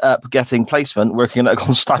 Ended up getting placement working at a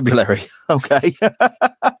constabulary. Okay.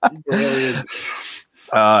 Brilliant.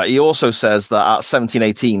 He also says that at 17,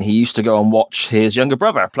 18, he used to go and watch his younger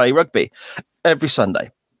brother play rugby every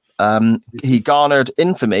Sunday. He garnered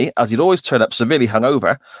infamy as he'd always turn up severely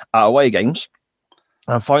hungover at away games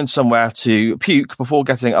and find somewhere to puke before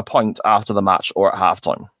getting a pint after the match or at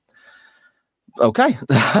halftime. Okay.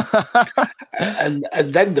 And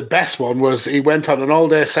then the best one was he went on an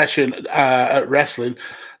all-day session at wrestling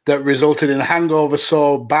that resulted in a hangover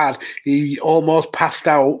so bad he almost passed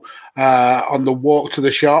out on the walk to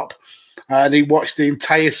the shop. And he watched the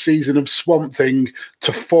entire season of Swamp Thing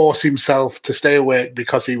to force himself to stay awake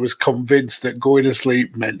because he was convinced that going to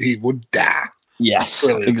sleep meant he would die. Yes,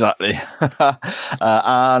 Brilliant. exactly.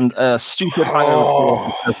 And a stupid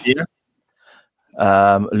hangover here.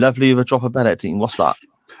 Lovely with a drop of Benedictine. What's that?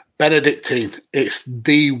 Benedictine. It's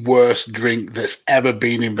the worst drink that's ever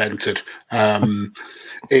been invented.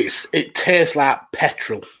 It tastes like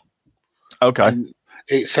petrol. Okay. And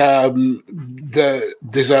it's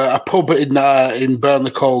there's a pub in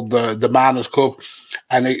Burnley called the Miners Club,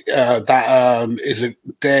 and they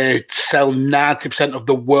sell 90% of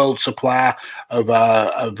the world's supply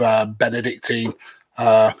of Benedictine,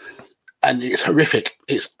 and it's horrific.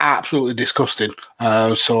 It's absolutely disgusting.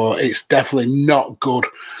 So it's definitely not good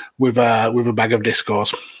with a bag of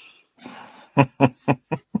discos.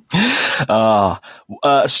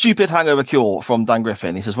 Stupid hangover cure from Dan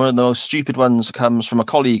Griffin. He says one of the most stupid ones comes from a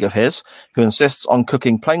colleague of his who insists on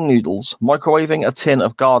cooking plain noodles, microwaving a tin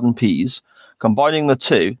of garden peas, combining the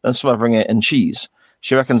two and smothering it in cheese.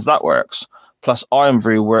 She reckons that works. Plus iron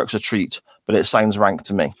brew works a treat, but it sounds rank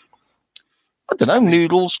to me. I don't know,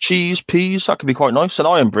 noodles, cheese, peas, that could be quite nice. And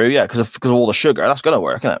iron brew, yeah, because of all the sugar, that's going to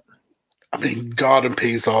work, isn't it? I mean, garden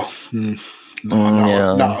peas, though.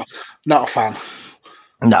 Not a fan.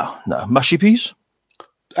 No. Mushy peas?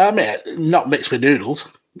 I mean, not mixed with noodles.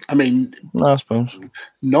 I mean, No, I suppose.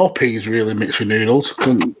 no peas really mixed with noodles.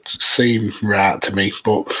 Doesn't seem right to me.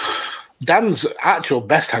 But Dan's actual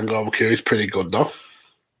best hangover cure is pretty good, though.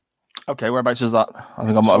 Okay, whereabouts is that? I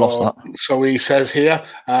think I might have lost that. So he says here,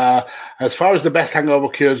 as far as the best hangover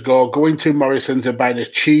cures go, going to Morrison's and buying a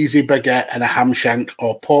cheesy baguette and a ham shank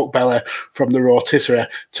or pork belly from the rotisserie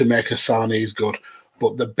to make a sarnies good.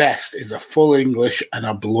 But the best is a full English and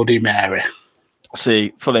a Bloody Mary.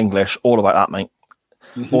 See, full English, all about that, mate.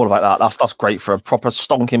 Mm-hmm. All about that. That's great for a proper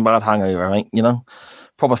stonking bad hangover, mate. You know,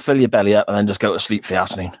 proper fill your belly up and then just go to sleep for the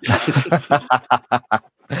afternoon.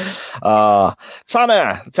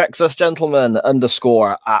 Tanner, Texas gentleman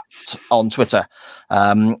 _ on Twitter.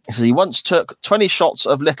 He says he once took 20 shots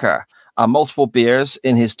of liquor and multiple beers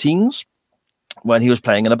in his teens when he was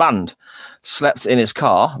playing in a band, slept in his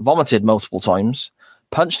car, vomited multiple times,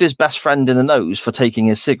 punched his best friend in the nose for taking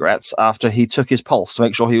his cigarettes after he took his pulse to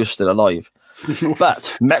make sure he was still alive.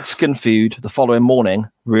 But Mexican food the following morning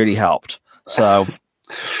really helped. So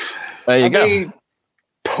there you go. He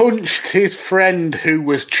punched his friend who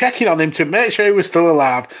was checking on him to make sure he was still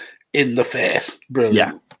alive in the face.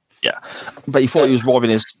 Brilliant. Yeah. But he thought he was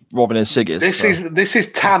robbing his ciggies. This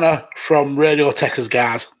is Tanner from Radio Techers,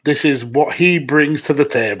 guys. This is what he brings to the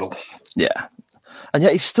table. Yeah. And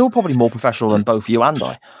yet he's still probably more professional than both you and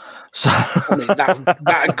I. So I mean,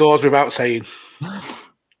 that goes without saying.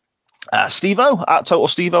 Steve-O, at Total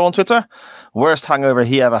Steve-O on Twitter. Worst hangover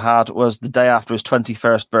he ever had was the day after his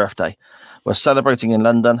 21st birthday. Was celebrating in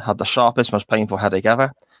London, had the sharpest, most painful headache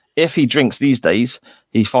ever. If he drinks these days,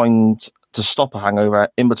 he finds to stop a hangover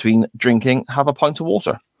in between drinking, have a pint of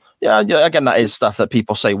water. Yeah, again, that is stuff that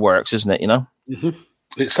people say works, isn't it, you know? Mm-hmm.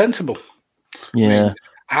 It's sensible. Yeah. I mean,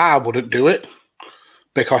 I wouldn't do it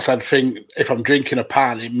because I'd think if I'm drinking a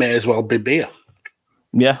pint, it may as well be beer.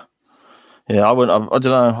 Yeah. Yeah, I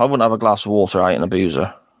wouldn't have a glass of water out in a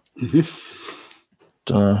boozer. Mm-hmm.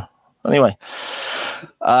 Anyway.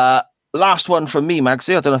 Last one from me,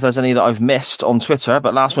 Magsy. I don't know if there's any that I've missed on Twitter,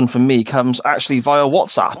 but last one from me comes actually via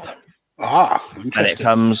WhatsApp. Interesting. And it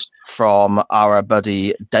comes from our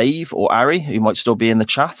buddy Dave or Ari, who might still be in the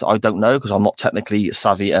chat. I don't know because I'm not technically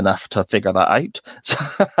savvy enough to figure that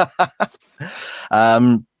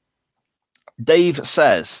out. Dave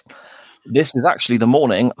says, this is actually the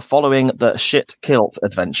morning following the shit kilt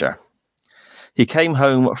adventure. He came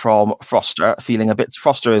home from Froster feeling a bit...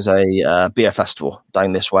 Froster is a beer festival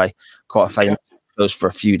down this way, quite famous. Goes for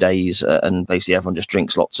a few days, and basically everyone just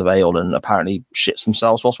drinks lots of ale and apparently shits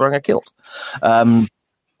themselves whilst wearing a kilt. Came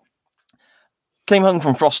home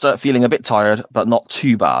from Froster feeling a bit tired, but not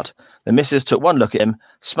too bad. The missus took one look at him,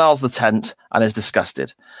 smells the tent, and is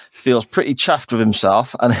disgusted. Feels pretty chuffed with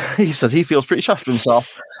himself, and he says he feels pretty chuffed with himself,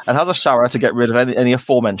 and has a shower to get rid of any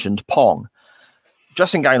aforementioned pong.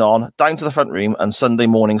 Dressing gown on, down to the front room, and Sunday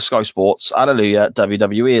morning Sky Sports, hallelujah,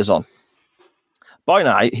 WWE is on. By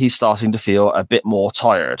now, he's starting to feel a bit more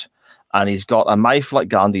tired, and he's got a mouth like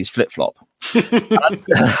Gandhi's flip-flop.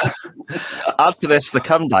 Add to this the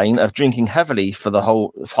come down of drinking heavily for the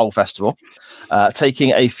whole festival,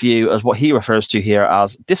 taking a few, as what he refers to here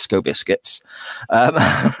as disco biscuits,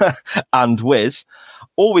 and whiz.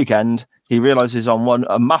 All weekend, he realises on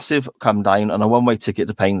a massive come down and a one-way ticket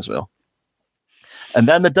to Painesville. And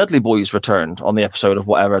then the Dudley Boys returned on the episode of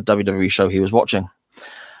whatever WWE show he was watching.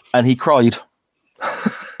 And he cried.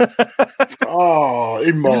 Oh,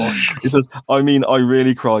 emotion. He says, I mean, I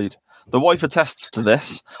really cried. The wife attests to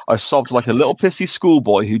this. I sobbed like a little pissy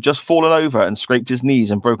schoolboy who just fallen over and scraped his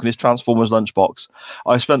knees and broken his Transformers lunchbox.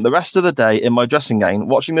 I spent the rest of the day in my dressing gown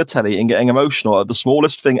watching the telly and getting emotional at the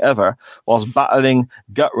smallest thing ever whilst battling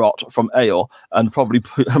gut rot from ale and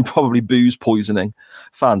probably booze poisoning.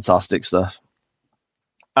 Fantastic stuff.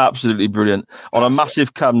 Absolutely brilliant. On a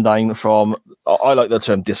massive come down from, I like the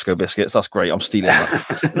term disco biscuits. That's great. I'm stealing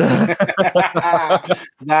that.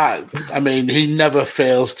 I mean, he never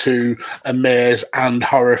fails to amaze and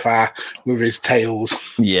horrify with his tales.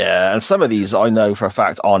 Yeah, and some of these I know for a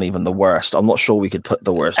fact aren't even the worst. I'm not sure we could put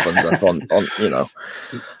the worst ones up on you know.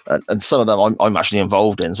 And some of them I'm actually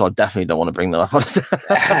involved in, so I definitely don't want to bring them up.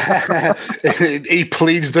 He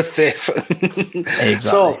pleads the fifth. Exactly.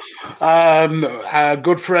 So, our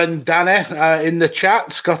good friend Danny in the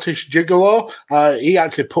chat, Scottish Gigolo, he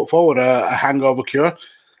actually put forward a hangover cure,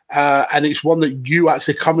 and it's one that you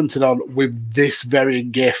actually commented on with this very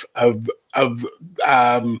gif of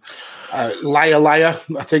Liar Liar,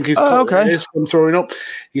 I think is from throwing up.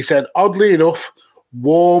 He said, oddly enough,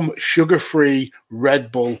 warm, sugar-free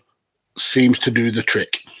Red Bull seems to do the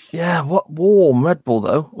trick. Yeah, what warm Red Bull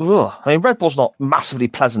though? Ugh. I mean, Red Bull's not massively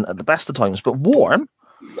pleasant at the best of times, but warm.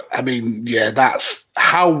 I mean, yeah, that's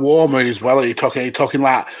how warm are you as well. Are you talking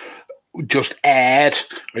like just aired?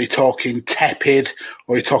 Are you talking tepid?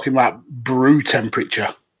 Or are you talking like brew temperature?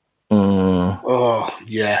 Oh,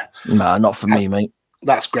 yeah. Nah, not for me, mate.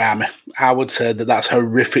 That's grimy. I would say that's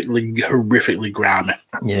horrifically grimy.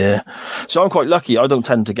 Yeah. So I'm quite lucky. I don't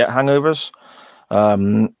tend to get hangovers,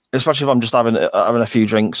 especially if I'm just having a few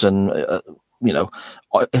drinks and, you know,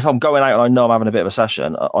 if I'm going out and I know I'm having a bit of a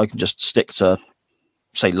session, I can just stick to,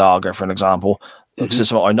 say, lager, for an example. It's just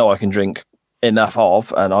something I know I can drink enough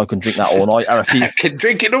of, and I can drink that all night. I can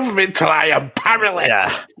drink enough of it until I am paralyzed.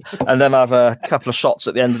 Yeah. And then have a couple of shots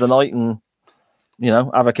at the end of the night and, you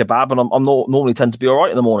know, have a kebab, and I'm normally tend to be all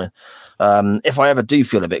right in the morning. If I ever do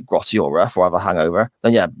feel a bit grotty or rough or have a hangover,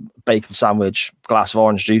 then yeah, bacon sandwich, glass of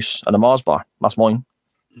orange juice, and a Mars bar. That's mine.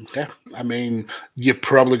 Okay. I mean, you're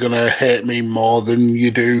probably going to hate me more than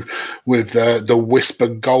you do with the Whisper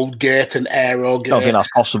Goldgate and Aerogate. I don't think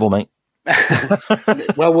that's possible, mate.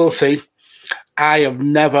 Well, we'll see. I have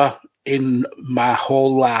never in my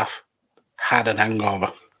whole life had an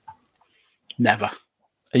hangover. Never.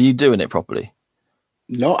 Are you doing it properly?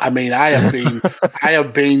 No, I mean, I have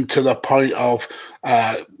been to the point of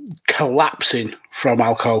collapsing from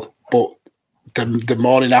alcohol, but the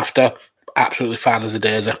morning after, absolutely fine as a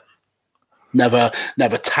daisy. Never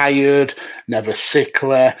tired, never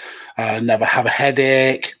sickly, never have a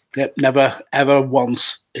headache. Yep, never ever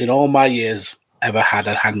once in all my years ever had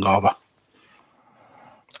a hangover.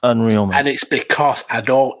 Unreal, man. And it's because I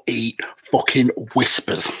don't eat fucking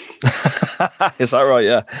Whispers. Is that right?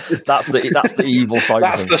 Yeah, that's the evil side.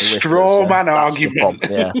 That's the straw man argument.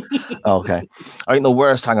 Yeah. Okay. I think the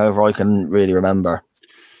worst hangover I can really remember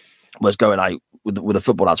was going out with the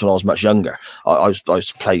football lads when I was much younger. I used to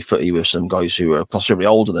play footy with some guys who were considerably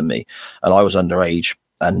older than me, and I was underage.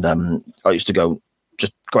 And I used to go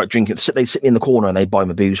out drinking. They'd sit me in the corner and they'd buy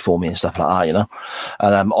my booze for me and stuff like that, you know.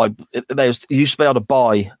 And you used to be able to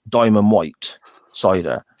buy Diamond White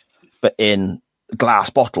cider, but in glass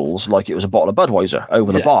bottles, like it was a bottle of Budweiser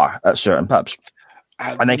over the bar at certain pubs.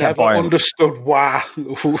 And they kept buying. Understood why.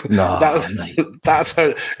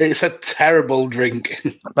 It's a terrible drink.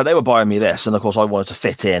 But they were buying me this, and of course I wanted to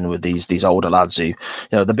fit in with these older lads who, you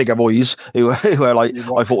know, the bigger boys who were like,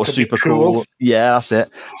 I thought was super cool. Yeah, that's it.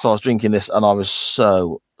 So I was drinking this, and I was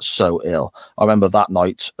so ill. I remember that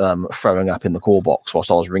night throwing up in the call box whilst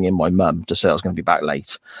I was ringing my mum to say I was going to be back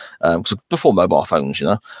late, because before mobile phones, you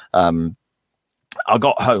know. I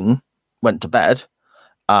got home, went to bed,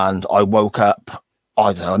 and I woke up.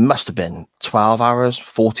 I don't know, it must have been 12 hours,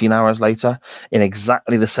 14 hours later, in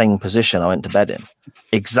exactly the same position I went to bed in.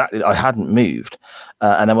 Exactly. I hadn't moved.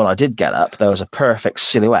 And then when I did get up, there was a perfect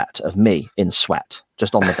silhouette of me in sweat,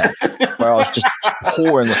 just on the bed, where I was just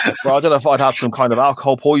pouring. Well, I don't know if I'd had some kind of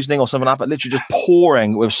alcohol poisoning or something like that, but literally just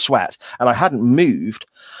pouring with sweat. And I hadn't moved.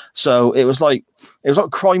 So it was like a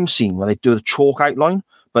crime scene where they do the chalk outline.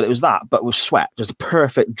 But it was that, but with sweat, just a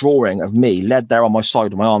perfect drawing of me, led there on my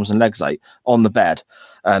side with my arms and legs out on the bed.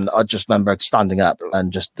 And I just remember standing up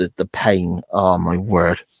and just the pain. Oh, my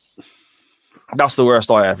word. That's the worst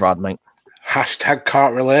I ever had, mate. Hashtag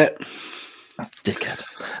can't relate. Dickhead.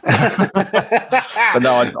 But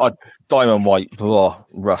no, I Diamond White,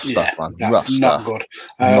 rough stuff, man. That's Rough not stuff. good.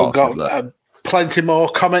 Not We've got good, plenty more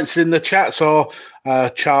comments in the chat. So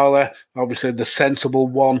Charlie, obviously the sensible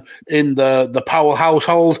one in the Powell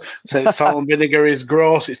household, says salt and vinegar is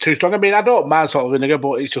gross. It's too strong. I mean, I don't mind salt and vinegar,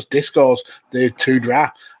 but it's just discos. They're too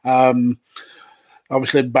dry.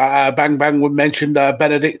 Obviously, Bang Bang mentioned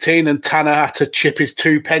Benedictine, and Tanner had to chip his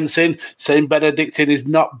 2 pence in, saying Benedictine is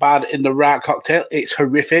not bad in the right cocktail. It's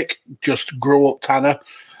horrific. Just grow up, Tanner.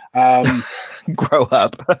 Grow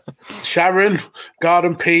up. Sharon,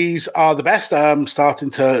 garden peas are the best. I'm starting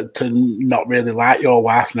to not really like your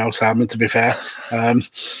wife now, Simon, to be fair.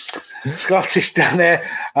 Scottish down there.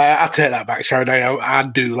 I take that back, Sharon. I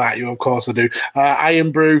do like you, of course I do.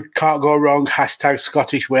 Iron Brew, can't go wrong. Hashtag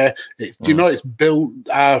Scottish Way. Do you know it's built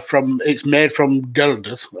it's made from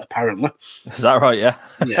girders, apparently. Is that right? Yeah.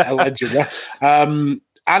 Yeah, allegedly.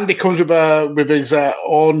 Andy comes with his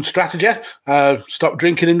own strategy. Stop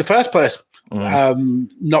drinking in the first place.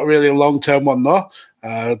 Not really a long-term one, though.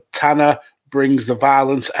 Tanner brings the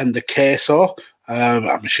violence and the queso.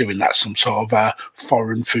 I'm assuming that's some sort of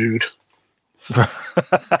foreign food.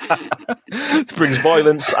 Brings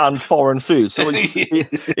violence and foreign food. So he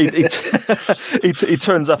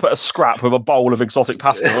turns up at a scrap with a bowl of exotic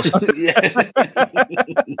pasta or something.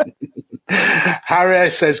 Harry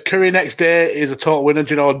says curry next day is a total winner.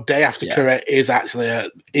 Do you know, day after curry is actually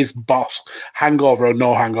his boss. Hangover or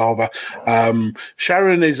no hangover.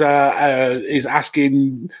 Sharon is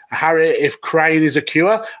asking Harry if crying is a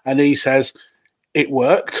cure, and he says it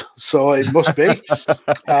worked, so it must be.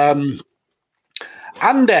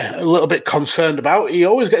 Andy, a little bit concerned about. He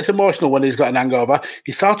always gets emotional when he's got an hangover.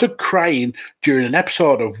 He started crying during an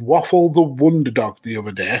episode of Waffle the Wonder Dog the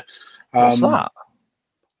other day. What's that?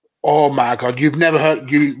 Oh my God, you've never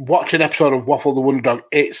heard, you watch an episode of Waffle the Wonder Dog,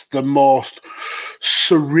 it's the most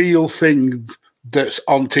surreal thing that's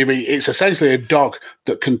on TV. It's essentially a dog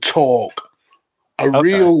that can talk,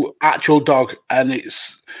 real actual dog, and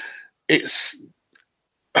it's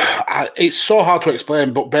so hard to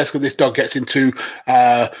explain, but basically this dog gets into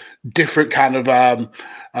different kind of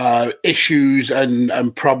issues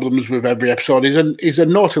and problems with every episode. He's a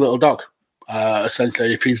naughty little dog.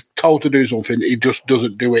 Essentially, if he's told to do something, he just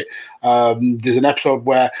doesn't do it. There's an episode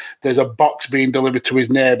where there's a box being delivered to his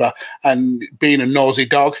neighbour, and being a nosy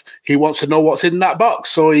dog, he wants to know what's in that box,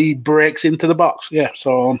 so he breaks into the box. Yeah,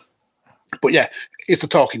 so, but yeah, it's a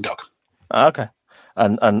talking dog. Okay.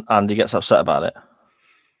 And he gets upset about it.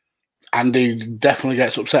 And he definitely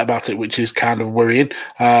gets upset about it, which is kind of worrying.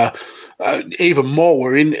 Even more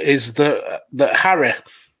worrying is that Harry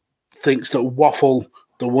thinks that Waffle,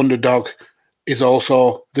 the Wonder Dog, is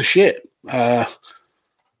also the shit. Okay,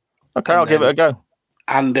 I'll give it a go.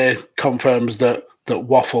 Andy confirms that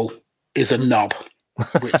Waffle is a knob,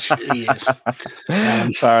 which he is.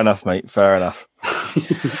 Fair enough, mate. Fair enough.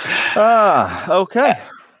 Okay.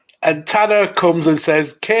 And Tanner comes and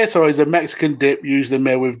says, queso is a Mexican dip usually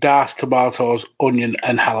made with diced tomatoes, onion,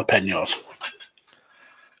 and jalapenos.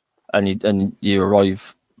 And you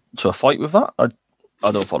arrive to a fight with that?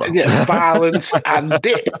 I don't follow. Yeah, violence and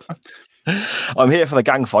dip. I'm here for the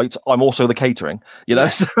gang fight. I'm also the catering, you know?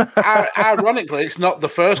 Ironically, it's not the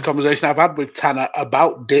first conversation I've had with Tanner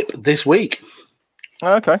about dip this week.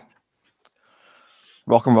 Okay.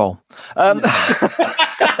 Rock and roll.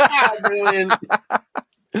 Brilliant.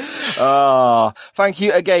 Thank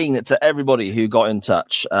you again to everybody who got in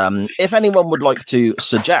touch. If anyone would like to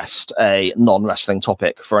suggest a non-wrestling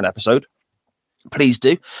topic for an episode, please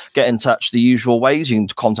do get in touch the usual ways. You can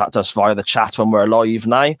contact us via the chat when we're live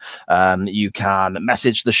now. You can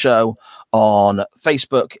message the show on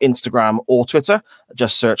Facebook, Instagram, or Twitter.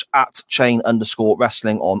 Just search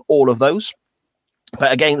 @chain_wrestling on all of those.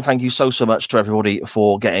 But again, thank you so much to everybody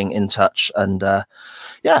for getting in touch and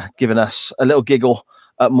giving us a little giggle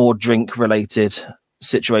at more drink related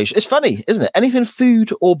situation. It's funny, isn't it? Anything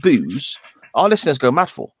food or booze, our listeners go mad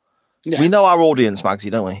for. Yeah. We know our audience, Magsy,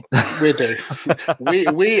 don't we? We do.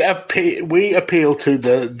 we appeal to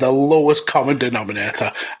the lowest common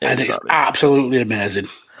denominator, and It's absolutely amazing.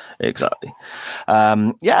 Exactly.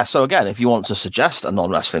 So again, if you want to suggest a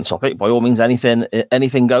non-wrestling topic, by all means,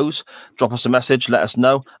 anything goes. Drop us a message, let us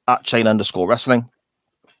know @chain_wrestling.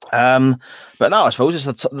 But now I suppose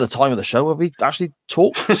it's the time of the show where we actually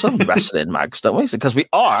talk some wrestling, Mags, don't we? Because we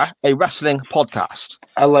are a wrestling podcast.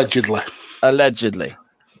 Allegedly.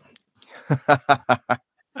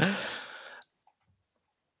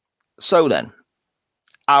 So then,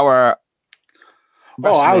 our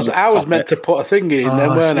Oh, wrestling I was meant to topic. put a thing in then,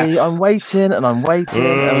 weren't See, I? I'm waiting and I'm waiting.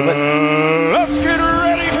 And we went, Let's get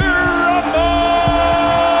ready to rumble!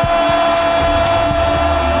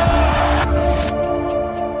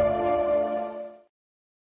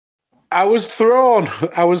 I was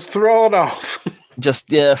thrown off. just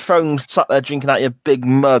sat there drinking out your big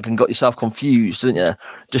mug and got yourself confused, didn't you?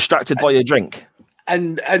 Distracted by your drink.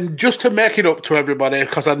 And just to make it up to everybody,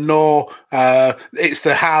 because I know it's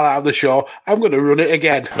the highlight of the show, I'm going to run it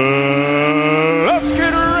again. Let's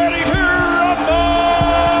get ready to rumble!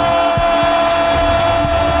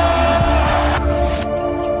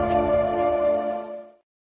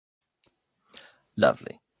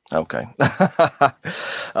 Lovely. Okay.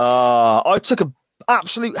 I took a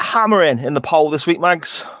absolute hammering in the poll this week,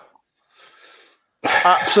 Mags.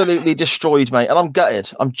 Absolutely destroyed, mate. And I'm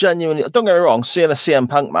gutted. I'm genuinely, don't get me wrong, seeing a CM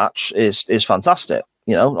Punk match is fantastic.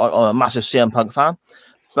 You know, I'm a massive CM Punk fan,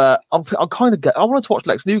 but I'm kind of I wanted to watch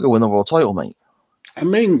Lex Luger win the world title, mate. I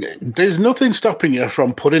mean, there's nothing stopping you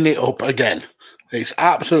from putting it up again. It's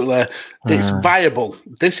absolutely, it's viable.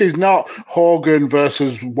 This is not Hogan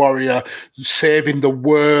versus Warrior saving the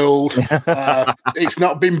world. It's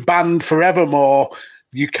not been banned forevermore.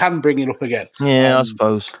 You can bring it up again. Yeah, I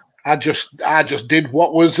suppose. I just did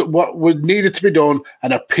what was needed to be done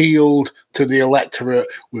and appealed to the electorate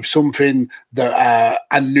with something that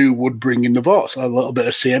I knew would bring in the votes. A little bit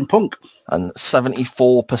of CM Punk. And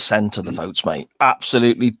 74% of the votes, mate,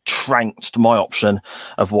 absolutely trounced my option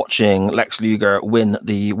of watching Lex Luger win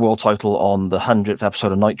the world title on the 100th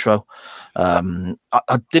episode of Nitro. I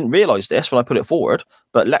didn't realise this when I put it forward,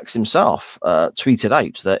 but Lex himself tweeted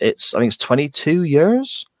out that I think it's 22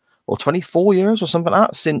 years or 24 years or something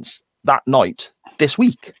like that since that night this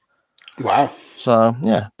week. Wow. So,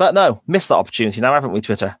 yeah. But no, missed that opportunity now, haven't we,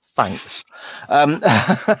 Twitter? Thanks. I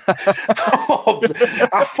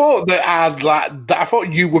thought I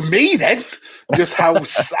thought you were me then. Just how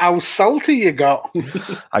salty you got.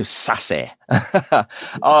 How sassy.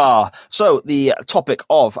 So the topic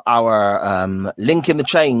of our link in the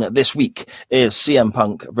chain this week is CM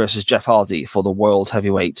Punk versus Jeff Hardy for the World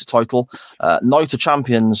Heavyweight title. Night of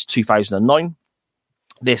Champions 2009.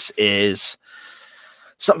 This is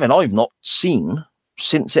something I've not seen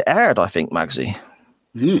since it aired, I think, Magsy.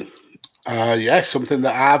 Yeah, something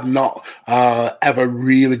that I've not ever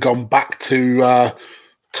really gone back to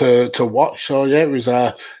watch. So yeah, it was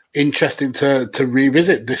interesting to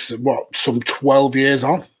revisit this. Some 12 years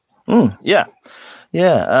on. Yeah.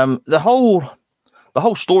 The whole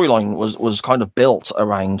storyline was kind of built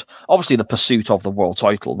around obviously the pursuit of the world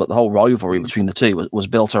title, but the whole rivalry between the two was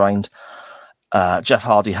built around Jeff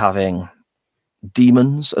Hardy having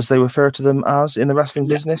demons, as they refer to them as in the wrestling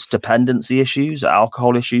business, dependency issues,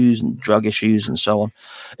 alcohol issues, and drug issues, and so on.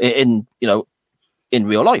 In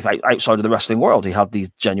real life, outside of the wrestling world, he had these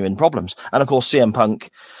genuine problems. And of course, CM Punk,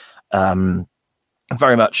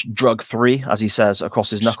 very much drug free, as he says across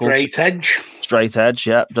his knuckles. Straight edge,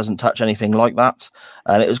 yeah, doesn't touch anything like that.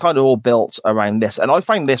 And it was kind of all built around this. And I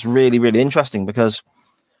find this really, really interesting because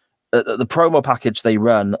the promo package they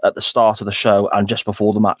run at the start of the show and just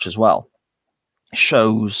before the match as well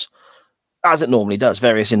shows, as it normally does,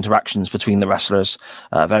 various interactions between the wrestlers,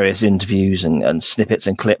 various interviews and snippets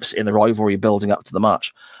and clips in the rivalry building up to the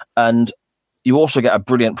match. And you also get a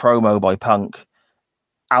brilliant promo by Punk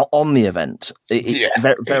out on the event,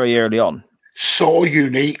 very early on. So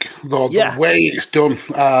unique, though, the way it's done.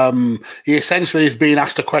 He essentially is being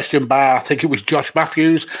asked a question by, I think it was Josh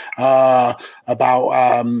Matthews, about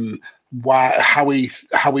how he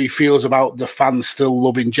feels about the fans still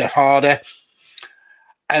loving Jeff Hardy.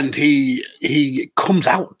 And he comes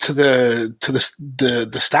out to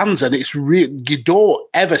the stands, and it's real. You don't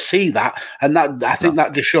ever see that, and that I think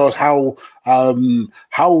that just shows how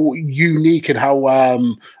unique and how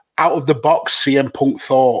out of the box CM Punk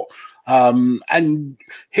thought. And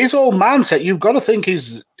his whole mindset, you've got to think,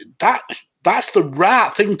 is that's the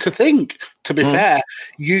right thing to think. To be fair,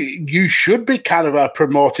 you should be kind of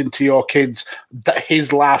promoting to your kids that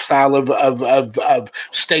his lifestyle of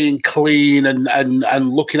staying clean and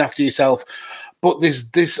looking after yourself. But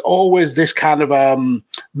there's always this kind of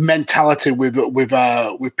mentality with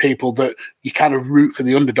people that you kind of root for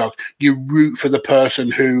the underdog. You root for the person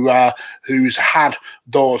who's had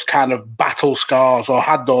those kind of battle scars or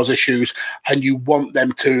had those issues, and you want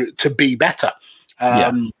them to be better.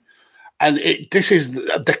 And this is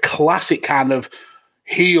the classic kind of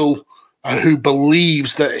heel who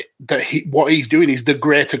believes that what he's doing is the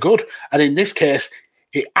greater good. And in this case,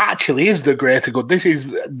 it actually is the greater good. This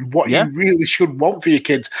is what you really should want for your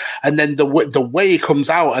kids. And then the way he comes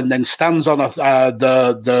out and then stands on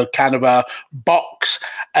the kind of a box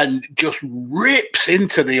and just rips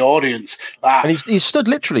into the audience. And he's stood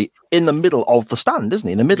literally in the middle of the stand, isn't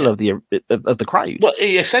he? In the middle of the crowd. Well,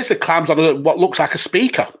 he essentially climbs on what looks like a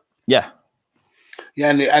speaker. Yeah.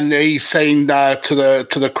 Yeah, and he's saying to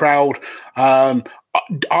the crowd,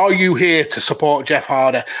 are you here to support Jeff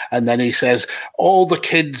Hardy? And then he says, all the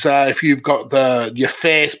kids, if you've got your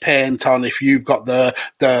face paint on, if you've got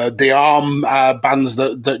the arm bands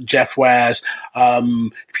that Jeff wears,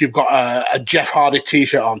 if you've got a Jeff Hardy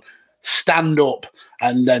t-shirt on, stand up.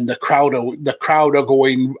 And then the crowd are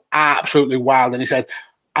going absolutely wild. And he said,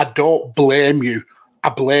 I don't blame you.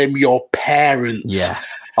 I blame your parents. Yeah.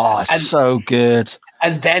 Oh, so good.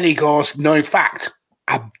 And then he goes, no, in fact,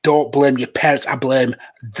 I don't blame your parents. I blame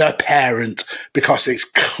the parent, because it's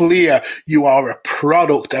clear you are a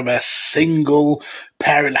product of a single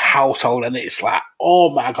parent household. And it's like, oh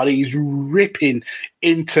my God, he's ripping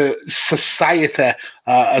into society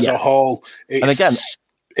as a whole. And again,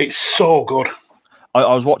 it's so good.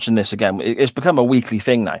 I was watching this again. It's become a weekly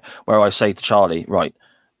thing now where I say to Charlie, right,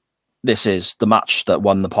 this is the match that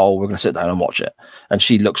won the poll. We're going to sit down and watch it. And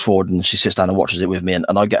she looks forward and she sits down and watches it with me. And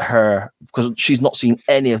I get her, because she's not seen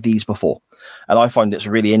any of these before. And I find it's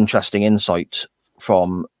a really interesting insight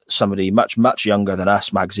from somebody much, much younger than us,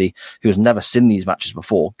 Magsy, who's never seen these matches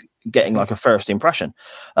before, getting like a first impression.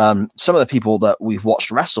 Some of the people that we've watched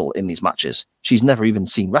wrestle in these matches, she's never even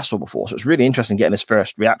seen wrestle before. So it's really interesting getting this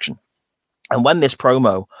first reaction. And when this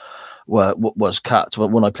promo was cut,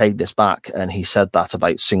 when I played this back, and he said that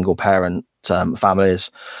about single parent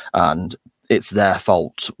families, and it's their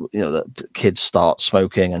fault, that kids start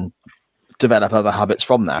smoking and develop other habits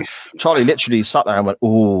from there. Charlie literally sat there and went,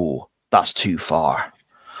 "Oh, that's too far."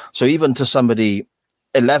 So even to somebody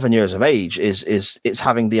 11 years of age, it's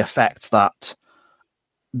having the effect that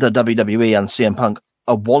the WWE and CM Punk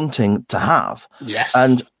are wanting to have. Yes.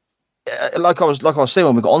 And like I was saying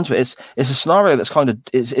when we got onto it, it's a scenario that's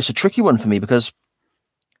it's a tricky one for me, because,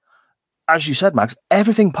 as you said, Max,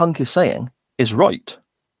 everything Punk is saying is right.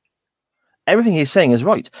 Everything he's saying is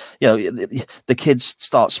right. The kids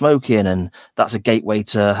start smoking, and that's a gateway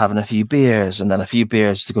to having a few beers, and then a few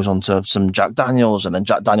beers goes on to some Jack Daniels, and then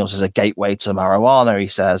Jack Daniels is a gateway to marijuana, he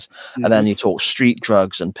says. Mm-hmm. And then you talk street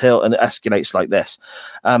drugs and pill, and it escalates like this.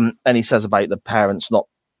 And he says about the parents not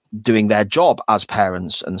doing their job as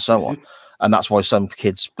parents and so on. And that's why some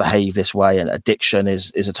kids behave this way, and addiction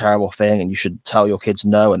is a terrible thing, and you should tell your kids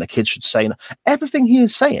no, and the kids should say no. Everything he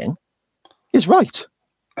is saying is right.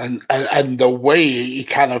 And the way he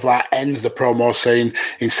kind of like ends the promo saying,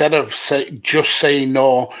 instead of just saying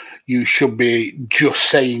no, you should be just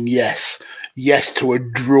saying yes. Yes to a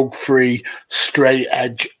drug-free,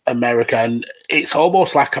 straight-edge America. And it's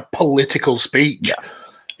almost like a political speech. Yeah.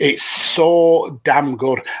 It's so damn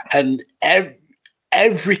good. And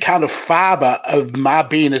every kind of fibre of my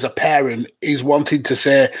being as a parent is wanting to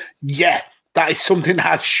say, yeah, that is something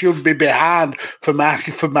I should be behind for my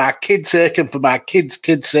kids' sake and for my kids'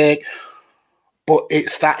 sake. But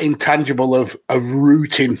it's that intangible of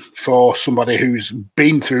rooting for somebody who's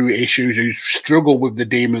been through issues, who's struggled with the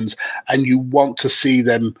demons, and you want to see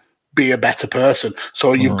them be a better person.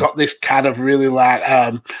 So you've got this kind of really like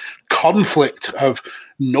conflict of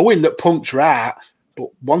knowing that Punk's right, but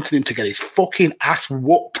wanting him to get his fucking ass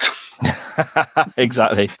whooped.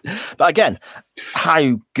 Exactly. But again,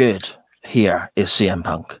 how good here is CM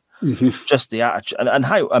Punk? Mm-hmm. Just the attitude, and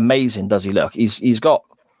how amazing does he look? He's got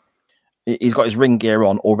his ring gear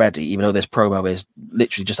on already, even though this promo is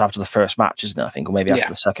literally just after the first match, isn't it? I think, or maybe after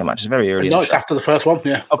the second match. It's very early. No, it's after the first one.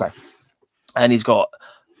 Yeah. Okay. And he's got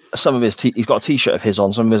some of he's got a t-shirt of his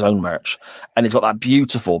on, some of his own merch, and he's got that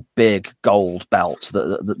beautiful big gold belt,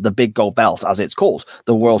 the big gold belt, as it's called,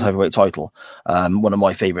 the World Heavyweight title, one of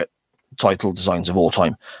my favorite title designs of all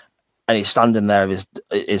time. And he's standing there with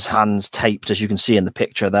his hands taped, as you can see in the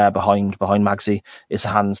picture there behind Magsy. His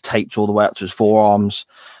hands taped all the way up to his forearms,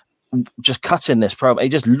 just cutting this promo. He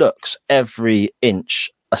just looks every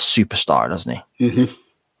inch a superstar, doesn't he? Mm-hmm.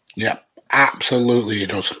 Yeah, absolutely he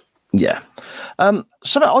does. Yeah.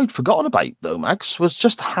 Something I'd forgotten about, though, Max, was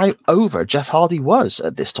just how over Jeff Hardy was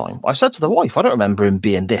at this time. I said to the wife, I don't remember him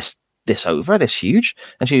being this over, this huge.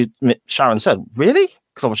 And Sharon said, really?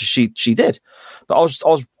 Because obviously she did. But I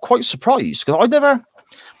was quite surprised, because I never,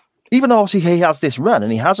 even though obviously he has this run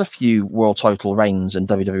and he has a few world title reigns and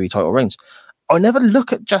WWE title reigns, I never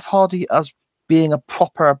look at Jeff Hardy as being a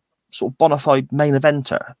proper sort of bona fide main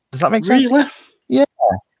eventer. Does that make sense? Really? Yeah.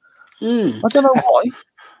 I don't know why.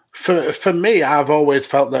 For me, I've always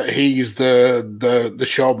felt that he's the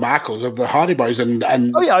Shawn Michaels of the Hardy Boys, and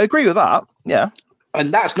Oh yeah, I agree with that. Yeah.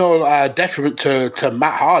 And that's no detriment to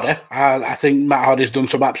Matt Hardy. I think Matt Hardy's done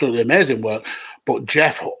some absolutely amazing work, but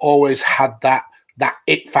Jeff always had that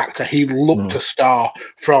it factor. He looked a star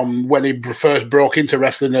from when he first broke into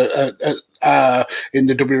wrestling in the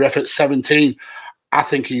WWF at 17. I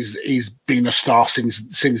think he's been a star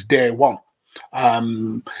since day one.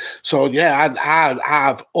 So yeah,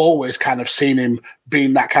 I've always kind of seen him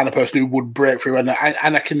being that kind of person who would break through, and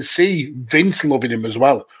I can see Vince loving him as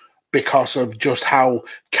well, because of just how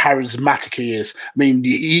charismatic he is. I mean,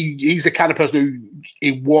 he's the kind of person who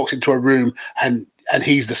he walks into a room and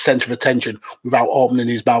he's the center of attention without opening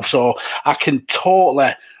his mouth. So I can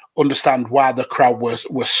totally understand why the crowd was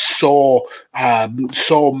so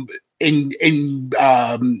in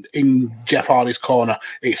Jeff Hardy's corner.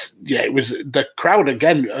 It was the crowd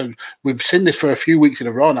again. We've seen this for a few weeks in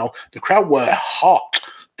a row now. The crowd were hot.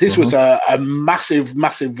 This was a massive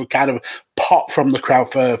kind of pop from the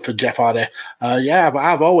crowd for Jeff Hardy.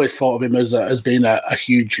 I've always thought of him as being a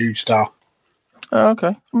huge star. Okay.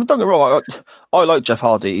 I mean, don't get me wrong. I like Jeff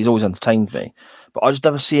Hardy. He's always entertained me, but I just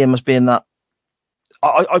never see him as being that.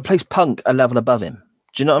 I place Punk a level above him.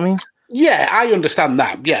 Do you know what I mean? Yeah, I understand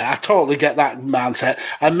that. Yeah, I totally get that mindset,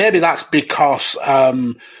 and maybe that's because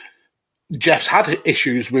Jeff's had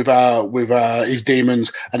issues with his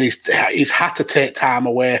demons, and he's had to take time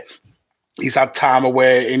away. He's had time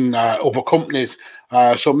away in other companies,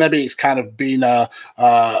 so maybe it's kind of been a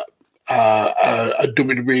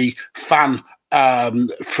WWE fan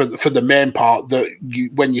for the main part, that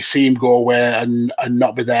when you see him go away and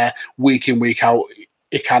not be there week in, week out,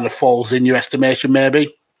 it kind of falls in your estimation,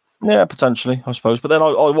 maybe. Yeah, potentially, I suppose. But then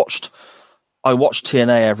I watched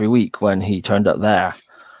TNA every week when he turned up there.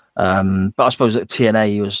 But I suppose at TNA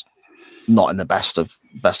he was not in the best of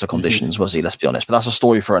conditions, was he? Let's be honest. But that's a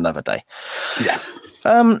story for another day. Yeah.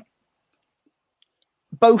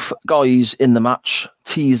 Both guys in the match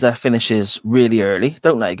tease their finishes really early,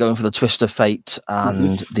 don't they? Going for the Twist of Fate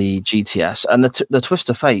and the GTS. And the Twist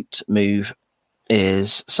of Fate move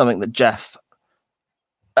is something that Jeff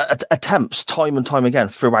attempts time and time again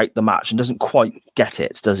throughout the match and doesn't quite get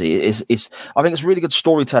it, does he? I think it's really good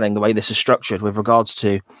storytelling the way this is structured with regards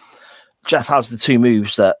to Jeff has the two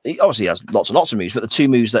moves that he obviously has lots and lots of moves, but the two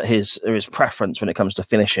moves that his preference when it comes to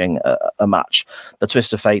finishing a match, the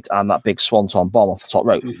Twist of Fate and that big swanton bomb off the top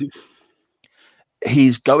rope.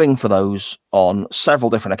 He's going for those on several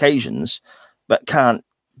different occasions, but can't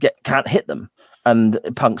hit them. And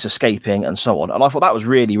Punk's escaping and so on. And I thought that was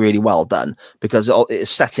really, really well done, because it is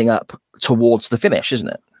setting up towards the finish, isn't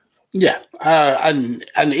it? Yeah, and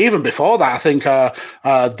even before that, I think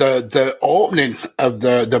the opening of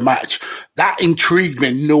the match, that intrigued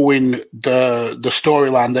me, knowing the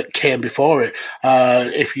storyline that came before it.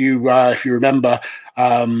 If you remember,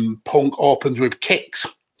 Punk opens with kicks,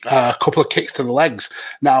 a couple of kicks to the legs.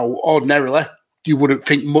 Now, ordinarily, you wouldn't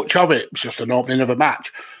think much of it. It's just an opening of a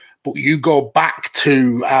match. But you go back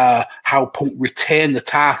to how Punk retained the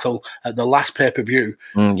title at the last pay-per-view.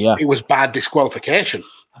 It was by disqualification,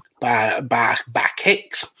 by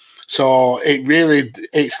kicks. So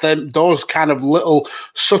it's those kind of little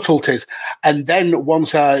subtleties. And then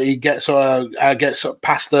once he gets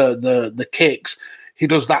past the kicks, he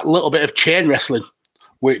does that little bit of chain wrestling,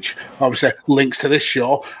 which obviously links to this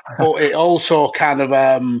show. But it also kind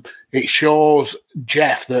of it shows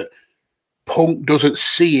Jeff that Punk doesn't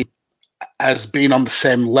see him as being on the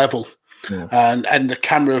same level. Yeah. And the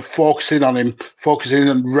camera focusing on him,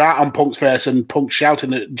 focusing right on Punk's face, and Punk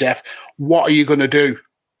shouting at Jeff, "What are you going to do?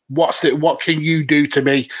 What can you do to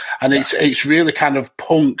me?" And it's really kind of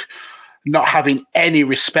Punk not having any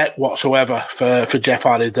respect whatsoever for Jeff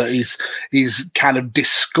Hardy, that he's kind of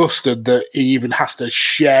disgusted that he even has to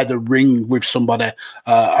share the ring with somebody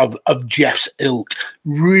of Jeff's ilk.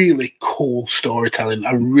 Really cool storytelling.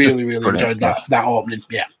 I really enjoyed that opening.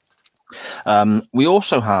 Yeah. We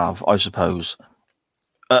also have, I suppose,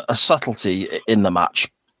 a subtlety in the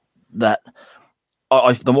match that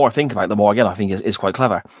the more I think about it, the more again I think is quite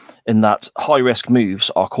clever, in that high risk moves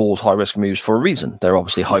are called high risk moves for a reason. They're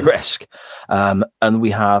obviously high risk, and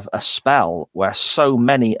we have a spell where so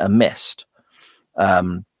many are missed.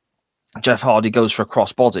 Jeff Hardy goes for a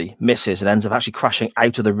crossbody, misses, and ends up actually crashing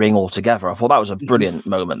out of the ring altogether. I thought that was a brilliant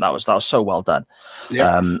moment. That was so well done.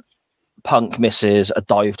 Yeah. Punk misses a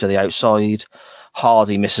dive to the outside.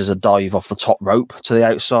 Hardy misses a dive off the top rope to the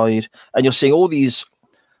outside, and you're seeing all these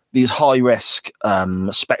high risk,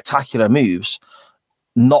 spectacular moves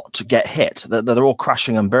not to get hit. They're all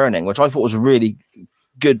crashing and burning, which I thought was a really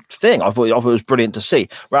good thing. I thought it was brilliant to see,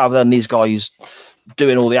 rather than these guys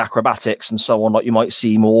doing all the acrobatics and so on, like you might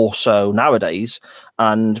see more so nowadays,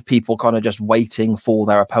 and people kind of just waiting for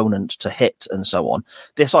their opponent to hit and so on.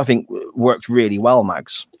 This, I think, worked really well,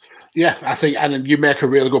 Mags. Yeah, I think, and you make a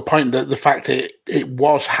really good point that the fact that it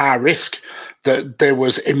was high risk, that there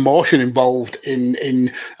was emotion involved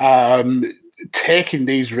in taking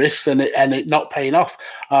these risks and it not paying off,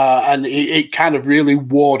 and it kind of really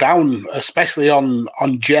wore down, especially on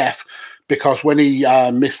Jeff, because when he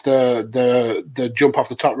missed the jump off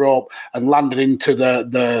the top rope and landed into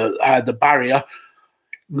the barrier,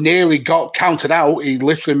 nearly got counted out. He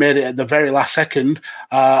literally made it at the very last second,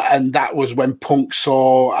 and that was when Punk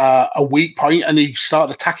saw a weak point and he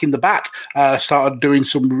started attacking the back, started doing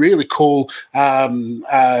some really cool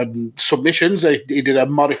submissions. He did a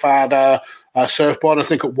modified surfboard. I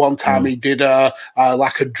think at one time he did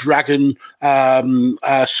like a dragon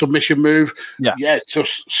submission move. Yeah, so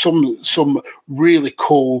some really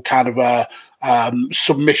cool kind of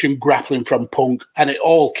submission grappling from Punk, and it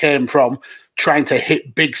all came from trying to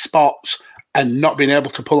hit big spots and not being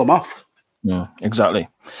able to pull them off. Yeah, exactly.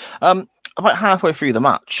 About halfway through the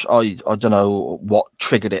match, I don't know what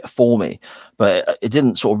triggered it for me, but it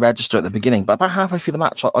didn't sort of register at the beginning. But about halfway through the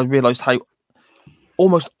match, I realised how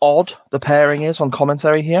almost odd the pairing is on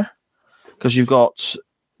commentary here, because you've got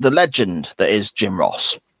the legend that is Jim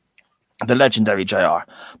Ross, the legendary JR,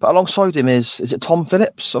 but alongside him is it Tom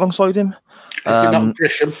Phillips alongside him? Is it not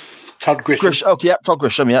Grisham? Todd Grisham. Okay, yeah, Todd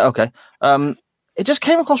Grisham. Yeah, okay. It just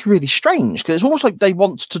came across really strange because it's almost like they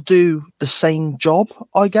want to do the same job,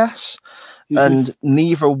 I guess. Mm-hmm. And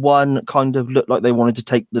neither one kind of looked like they wanted to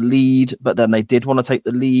take the lead, but then they did want to take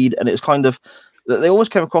the lead, and it was kind of they almost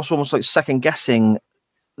came across almost like second guessing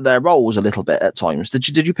their roles a little bit at times.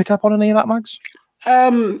 Did you pick up on any of that, Mags?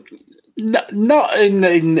 Not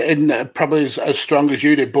in probably as strong as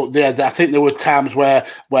you did, but I think there were times where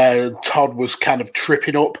Todd was kind of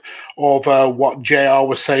tripping up over what JR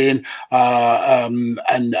was saying,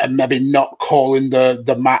 and maybe not calling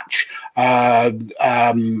the match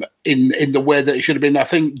in the way that it should have been. I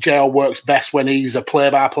think JR works best when he's a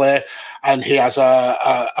play-by-play and he has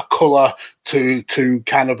a colour to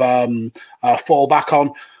kind of fall back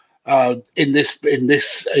on. In this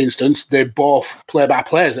instance, they're both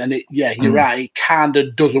play-by-plays, and you're right, it kind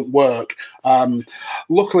of doesn't work.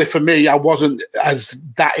 Luckily for me, I wasn't as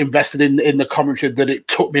that invested in the commentary that it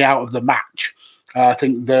took me out of the match. I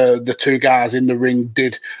think the two guys in the ring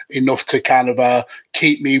did enough to kind of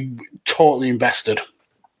keep me totally invested.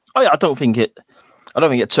 Oh yeah, I don't think it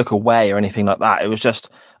took away or anything like that. It was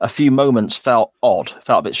just a few moments felt odd,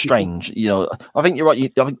 felt a bit strange. You know, I think you're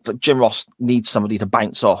right. I think Jim Ross needs somebody to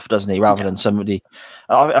bounce off, doesn't he? Rather than somebody.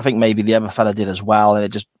 I think maybe the other fella did as well, and it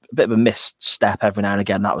just a bit of a missed step every now and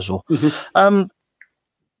again. That was all. Mm-hmm.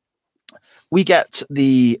 We get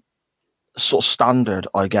the sort of standard,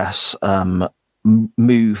 I guess,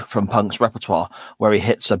 move from Punk's repertoire where he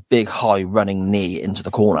hits a big high running knee into the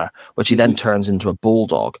corner, which he then turns into a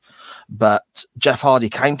bulldog. But Jeff Hardy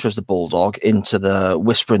counters the bulldog into the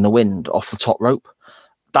whisper in the wind off the top rope.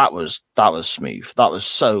 That was smooth. That was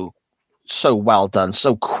so well done,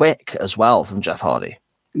 so quick as well from Jeff Hardy.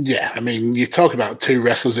 Yeah, I mean, you talk about two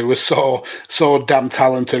wrestlers who were so damn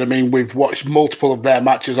talented. I mean, we've watched multiple of their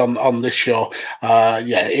matches on this show.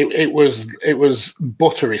 It was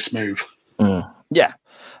buttery smooth. Yeah.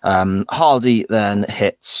 Hardy then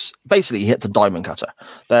hits a diamond cutter.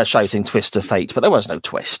 They're shouting twist of fate, but there was no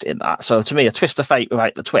twist in that. So to me, a twist of fate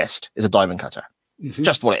without the twist is a diamond cutter. Mm-hmm.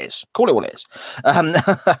 Just what it is. Call it what it is.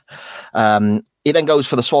 He then goes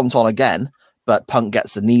for the swanton again, but Punk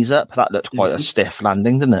gets the knees up. That looked quite a stiff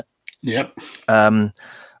landing, didn't it? Yep.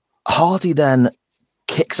 Hardy then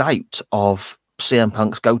kicks out of CM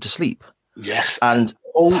Punk's go to sleep. Yes. And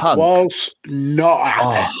Punk was not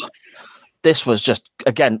happy. This was just,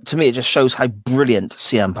 again, to me, it just shows how brilliant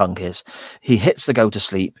CM Punk is. He hits the go to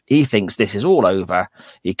sleep. He thinks this is all over.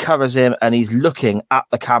 He covers him and he's looking at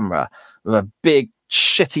the camera with a big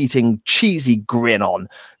shit-eating, cheesy grin on,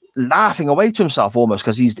 laughing away to himself almost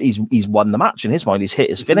because he's won the match in his mind. He's hit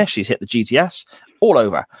his finish. He's hit the GTS, all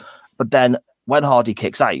over. But then when Hardy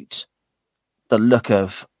kicks out, the look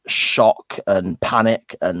of shock and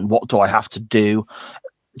panic and what do I have to do?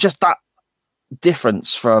 Just that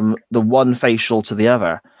difference from the one facial to the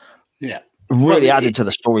other really added to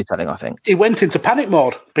the storytelling. I think he went into panic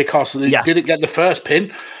mode because he didn't get the first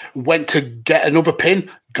pin, went to get another pin,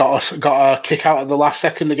 got a kick out at the last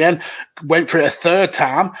second again, went for it a third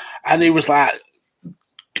time, and he was like,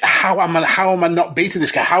 how am I not beating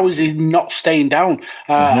this guy? How is he not staying down?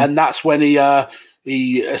 And that's when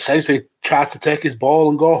he essentially tries to take his ball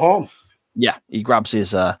and go home. Yeah, he grabs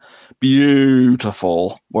his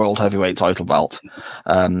beautiful world heavyweight title belt,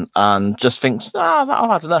 and just thinks, I've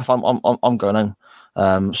had enough. I'm going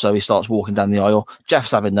home. So he starts walking down the aisle.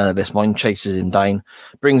 Jeff's having none of this mind, chases him down,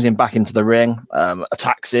 brings him back into the ring,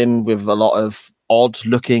 attacks him with a lot of odd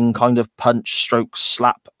looking kind of punch, stroke,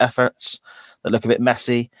 slap efforts that look a bit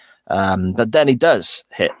messy. But then he does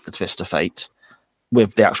hit the twist of fate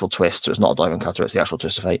with the actual twist. So it's not a diamond cutter, it's the actual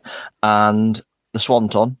twist of fate. And the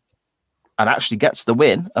swanton, and actually gets the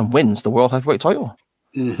win and wins the world heavyweight title.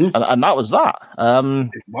 Mm-hmm. And that was that.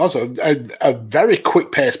 It was a very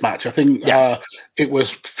quick paced match. I think it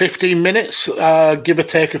was 15 minutes, give or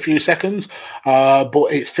take a few seconds, but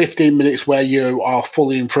it's 15 minutes where you are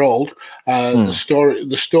fully enthralled.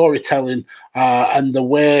 The storytelling, and the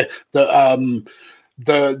way that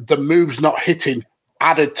the moves not hitting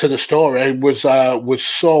added to the story was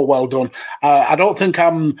so well done. I don't think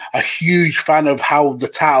I'm a huge fan of how the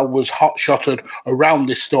title was hot-shotted around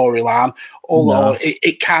this storyline, although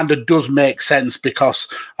it kind of does make sense because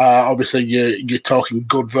obviously you're talking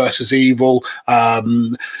good versus evil,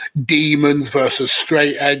 demons versus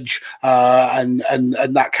straight edge, and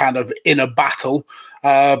that kind of inner battle.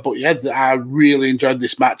 But yeah, I really enjoyed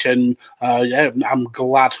this match, and I'm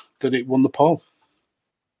glad that it won the poll.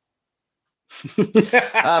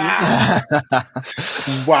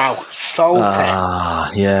 Wow,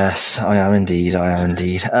 salty. Yes, I am indeed.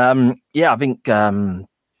 I think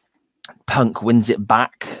Punk wins it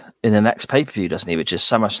back in the next pay-per-view, doesn't he? Which is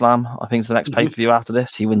SummerSlam. I think it's the next pay-per-view after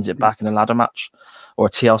this. He wins it back in a ladder match or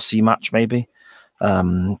a TLC match, maybe.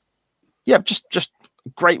 Just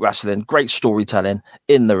great wrestling, great storytelling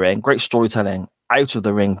in the ring, great storytelling out of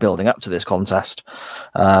the ring, building up to this contest.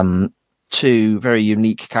 Two very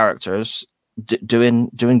unique characters doing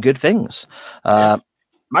good things.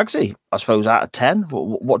 Magsy, I suppose out of 10,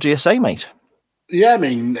 what do you say, mate? Yeah, I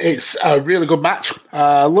mean, it's a really good match.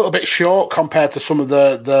 A little bit short compared to some of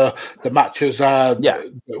the matches that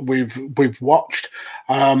we've watched,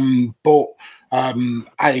 but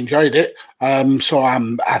I enjoyed it. So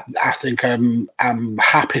I think I'm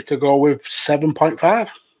happy to go with 7.5.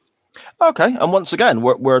 Okay, and once again,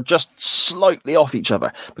 we're just slightly off each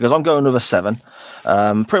other because I'm going with a 7.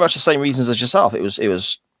 Pretty much the same reasons as yourself. It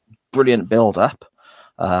was brilliant build up,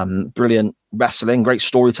 brilliant wrestling, great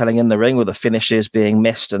storytelling in the ring with the finishes being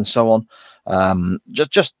missed and so on.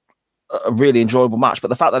 Just a really enjoyable match. But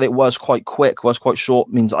the fact that it was quite quick, was quite short,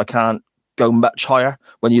 means that I can't go much higher.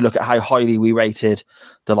 When you look at how highly we rated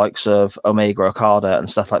the likes of Omega, Okada, and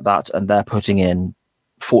stuff like that, and they're putting in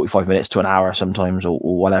 45 minutes to an hour sometimes, or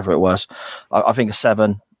whatever it was. I think a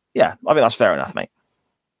 7. Yeah, I think that's fair enough, mate.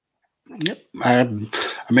 Yep. I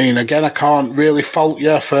mean, again, I can't really fault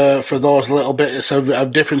you for those little bits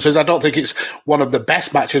of differences. I don't think it's one of the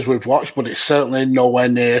best matches we've watched, but it's certainly nowhere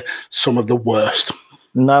near some of the worst.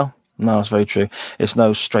 No, it's very true. It's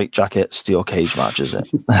no straight jacket steel cage match, is it?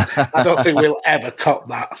 I don't think we'll ever top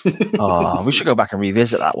that. We should go back and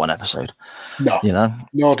revisit that one episode. No, no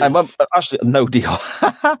deal. Actually, no deal.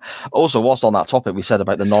 Also, whilst on that topic, we said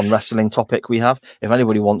about the non-wrestling topic we have. If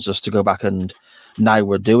anybody wants us to go back, and now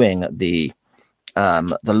we're doing the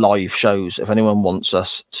live shows. If anyone wants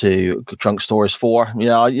us to Drunk Stories 4,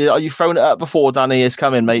 you've thrown it up before, Danny. It's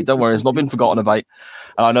coming, mate. Don't worry, it's not been forgotten about.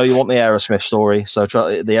 And I know you want the Aerosmith story, so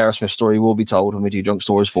the Aerosmith story will be told when we do Drunk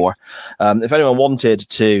Stories 4. If anyone wanted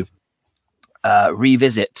to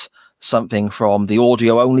revisit something from the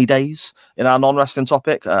audio only days in our non-wrestling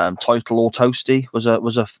topic, Title or Toasty was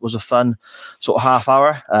a fun sort of half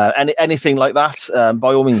hour. Anything like that,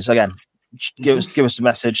 by all means, again, give us a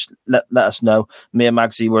message. Let us know. Me and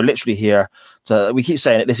Magsy, we're literally here. We keep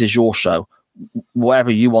saying it. This is your show.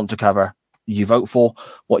 Whatever you want to cover, you vote for.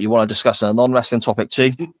 What you want to discuss on a non-wrestling topic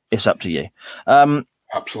too, it's up to you.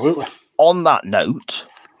 Absolutely. On that note,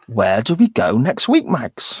 where do we go next week,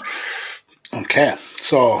 Mags? Okay,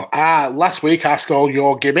 so last week I stole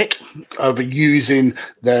your gimmick of using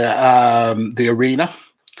the arena.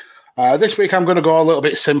 This week I'm going to go a little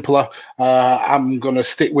bit simpler. I'm going to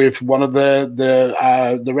stick with one of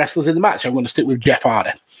the wrestlers in the match. I'm going to stick with Jeff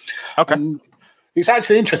Hardy. Okay. It's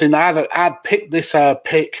actually interesting that I'd picked this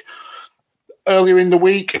pick earlier in the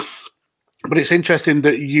week, but it's interesting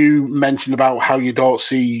that you mentioned about how you don't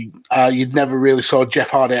see, you'd never really saw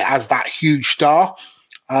Jeff Hardy as that huge star.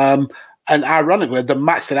 And ironically, the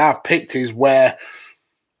match that I've picked is where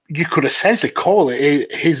you could essentially call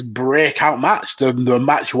it his breakout match, the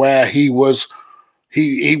match where he was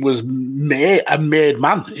a made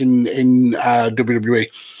man in WWE.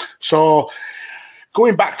 So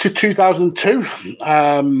going back to 2002.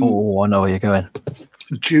 I know where you're going.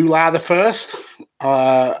 July the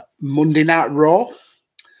 1st, Monday Night Raw.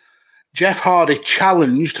 Jeff Hardy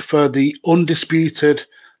challenged for the undisputed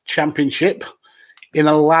championship in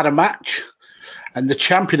a ladder match, and the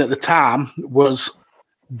champion at the time was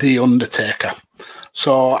The Undertaker.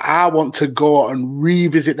 So I want to go and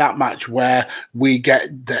revisit that match where we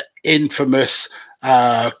get the infamous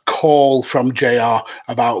call from JR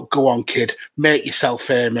about "Go on, kid, make yourself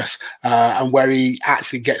famous," and where he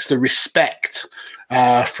actually gets the respect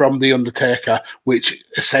from The Undertaker, which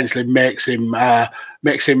essentially makes him a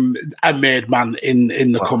made man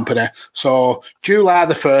in the company. So July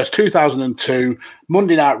the 1st, 2002,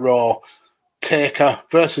 Monday Night Raw, Taker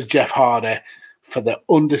versus Jeff Hardy for the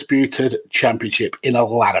undisputed championship in a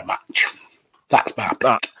ladder match. That's my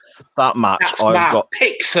pick. That match, That's my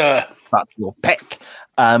pick, sir. That's your pick.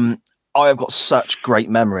 I have got such great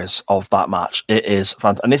memories of that match. It is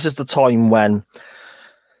fantastic. And this is the time when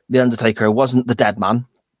The Undertaker wasn't the dead man,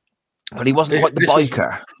 but he wasn't quite the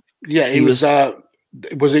biker. He was it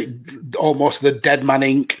almost the Dead Man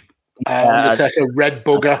Inc. Undertaker, Red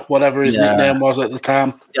Bugger, whatever his nickname was at the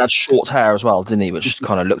time. He had short hair as well, didn't he? Which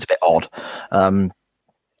kind of looked a bit odd.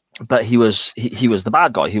 But he was the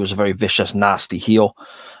bad guy. He was a very vicious, nasty heel.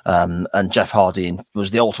 And Jeff Hardy was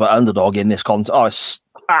the ultimate underdog in this contest. Oh, it's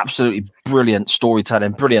absolutely brilliant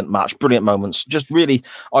storytelling, brilliant match, brilliant moments. Just really,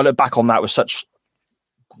 I look back on that with such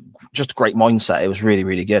just a great mindset. It was really,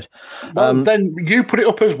 really good. Well, then you put it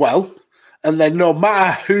up as well. And then no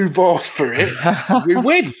matter who votes for it, we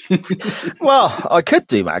win. Well, I could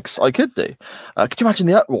do, Max. I could do. Could you imagine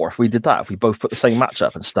the uproar if we did that? If we both put the same match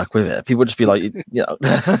up and stuck with it? People would just be like,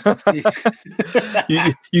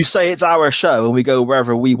 you say it's our show and we go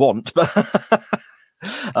wherever we want. But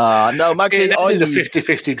no, Max, I need a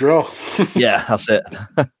 50-50 draw. Yeah, that's it.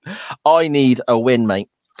 I need a win, mate.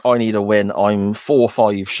 I need a win. I'm 4 or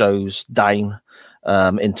 5 shows down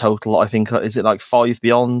in total. I think, is it like 5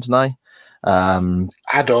 beyond now?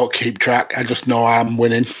 I don't keep track. I just know I'm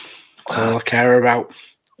winning. That's all I care about.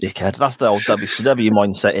 Dickhead. That's the old WCW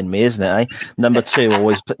mindset in me, isn't it? Eh? Number 2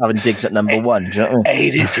 always having digs at number 1. Do you know what I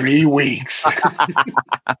mean? 83 weeks.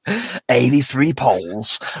 83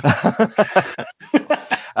 polls.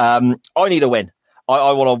 I need a win.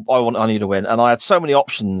 I need a win. And I had so many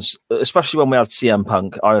options, especially when we had CM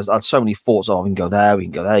Punk. I had so many thoughts. Oh, we can go there, we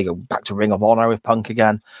can go there, you go back to Ring of Honor with Punk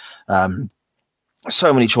again.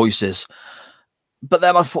 So many choices. But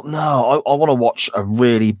then I thought, no, I want to watch a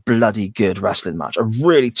really bloody good wrestling match, a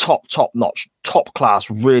really top-notch, top-class,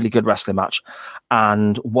 really good wrestling match,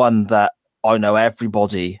 and one that I know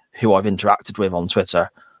everybody who I've interacted with on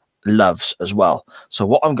Twitter loves as well. So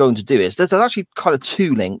what I'm going to do is, there's actually kind of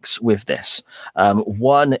 2 links with this.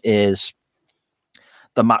 One is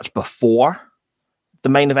the match before the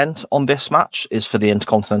main event on this match is for the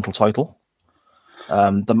Intercontinental title.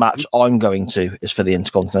 The match I'm going to is for the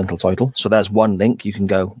Intercontinental title. So there's one link. You can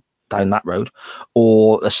go down that road.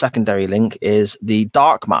 Or the secondary link is the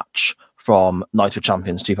dark match from Night of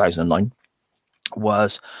Champions 2009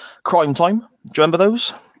 was Crime Time. Do you remember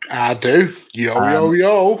those? I do.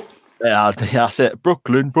 Yo. Yeah, that's it.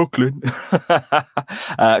 Brooklyn. Crime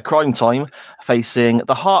Time facing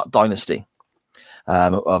the Hart Dynasty.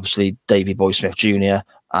 Obviously, Davey Boy Smith Jr.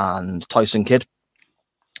 and Tyson Kidd.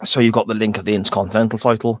 So you've got the link of the Intercontinental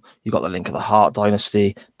title, you've got the link of the Hart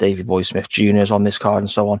Dynasty, Davey Boy Smith Jr. is on this card and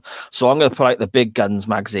so on. So I'm going to put out the big guns,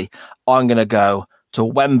 Magsy. I'm going to go to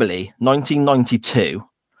Wembley, 1992,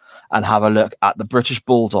 and have a look at the British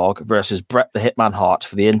Bulldog versus Bret the Hitman Hart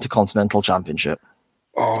for the Intercontinental Championship.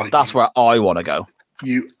 Oh, that's where I want to go.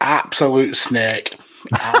 You absolute snake.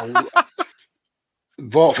 I'll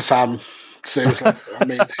vote for Sam. Seriously. I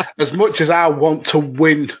mean, as much as I want to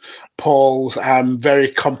win polls, I'm very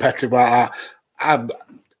competitive like that.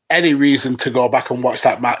 Any reason to go back and watch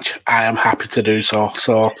that match, I am happy to do so.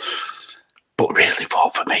 But really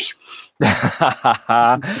vote for me.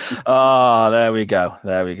 Oh, there we go.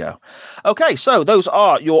 Okay, so those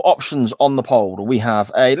are your options on the poll. We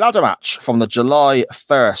have a ladder match from the July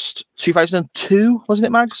 1st, 2002, wasn't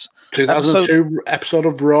it, Mags? 2002 episode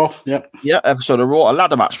of Raw. Yep. Yeah, episode of Raw. A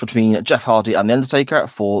ladder match between Jeff Hardy and The Undertaker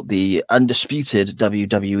for the undisputed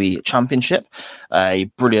WWE Championship. A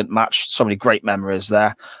brilliant match. So many great memories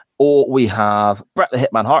there. Or we have Bret the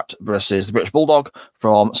Hitman Hart versus the British Bulldog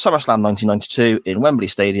from SummerSlam 1992 in Wembley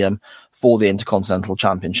Stadium for the Intercontinental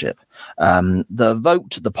Championship.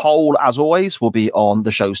 The poll, as always, will be on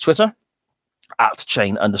the show's Twitter at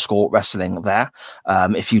 @chain_wrestling there.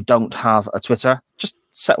 If you don't have a Twitter, just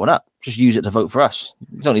set one up. Just use it to vote for us.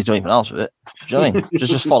 You don't need to do anything else with it. Do you know what I mean?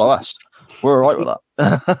 Just follow us. We're all right with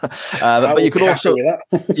that. But you can also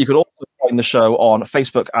find the show on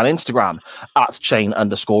Facebook and Instagram at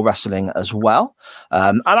 @chain_wrestling as well.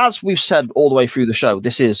 And as we've said all the way through the show,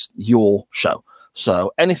 this is your show.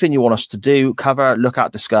 So anything you want us to do, cover, look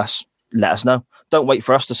at, discuss, let us know. Don't wait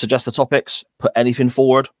for us to suggest the topics. Put anything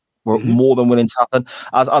forward. We're more than willing to happen.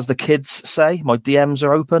 As the kids say, my DMs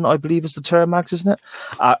are open, I believe is the term, Max, isn't it?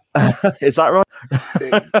 Is that right?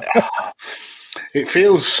 It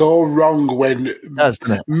feels so wrong when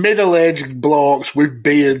middle-aged blokes with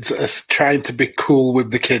beards are trying to be cool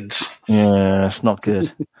with the kids. Yeah, it's not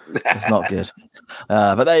good. It's not good.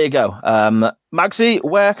 But there you go. Maxi,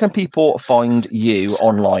 where can people find you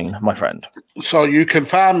online, my friend? So you can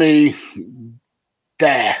find me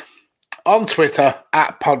there on Twitter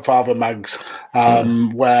at PodfatherMags,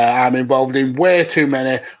 where I'm involved in way too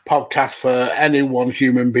many podcasts for any one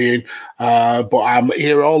human being. But I'm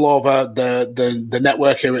here all over the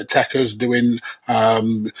network here at Techers doing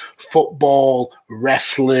football,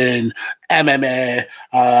 wrestling, MMA,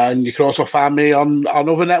 and you can also find me on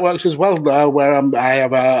other networks as well, where I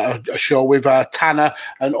have a show with Tanner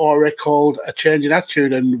and Ori called A Change in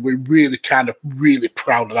Attitude, and we're really proud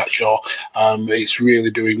of that show. It's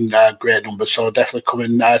really doing great numbers, so definitely come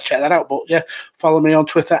and check that out. But yeah, follow me on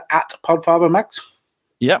Twitter at PodfatherMax.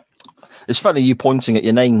 Yep. It's funny you pointing at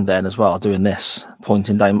your name then as well, doing this,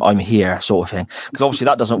 pointing down, I'm here sort of thing. Because obviously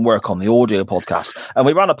that doesn't work on the audio podcast. And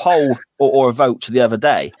we ran a poll or a vote the other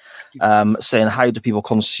day saying, how do people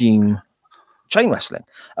consume chain wrestling?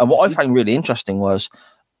 And what I found really interesting was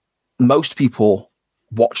most people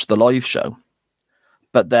watched the live show,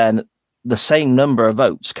 but then the same number of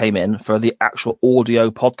votes came in for the actual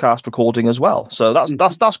audio podcast recording as well. So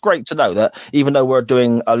that's great to know that even though we're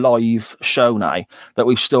doing a live show now, that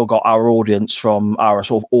we've still got our audience from our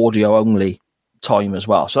sort of audio only time as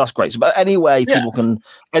well. So that's great. But anyway, people can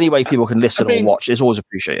listen or watch. It's always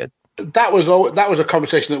appreciated. That was a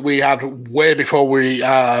conversation that we had way before we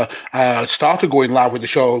started going live with the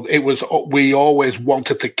show. We always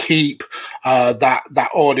wanted to keep that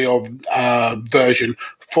audio version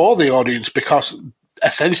for the audience, because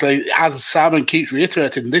essentially, as Simon keeps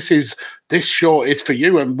reiterating, this show is for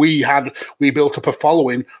you, and we built up a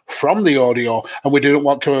following from the audio, and we didn't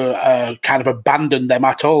want to kind of abandon them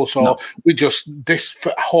at all. So this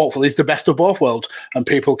hopefully is the best of both worlds, and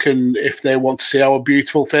people can, if they want to see our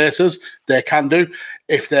beautiful faces, they can do.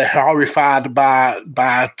 If they're horrified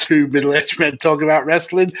by two middle-aged men talking about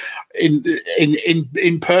wrestling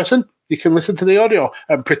in person, you can listen to the audio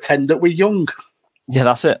and pretend that we're young. Yeah,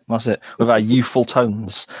 that's it. With our youthful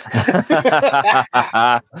tones.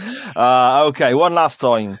 Okay, one last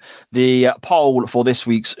time. The poll for this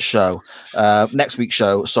week's show, next week's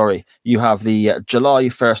show, sorry. You have the July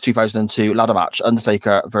 1st, 2002 ladder match,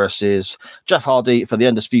 Undertaker versus Jeff Hardy for the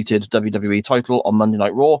undisputed WWE title on Monday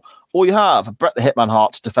Night Raw. Or you have Bret the Hitman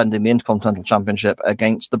Hart defending the Intercontinental Championship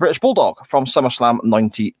against the British Bulldog from SummerSlam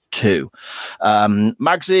 92.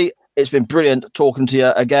 Magsy, it's been brilliant talking to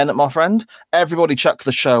you again, my friend. Everybody chuck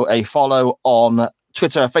the show a follow on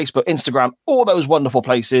Twitter, Facebook, Instagram, all those wonderful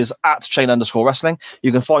places at @chain_wrestling.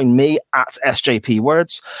 You can find me at SJP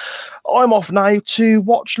Words. I'm off now to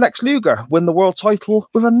watch Lex Luger win the world title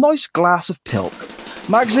with a nice glass of pilk.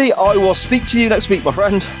 Magsy, I will speak to you next week, my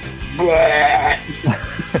friend.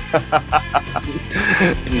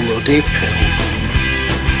 Bloody pilk.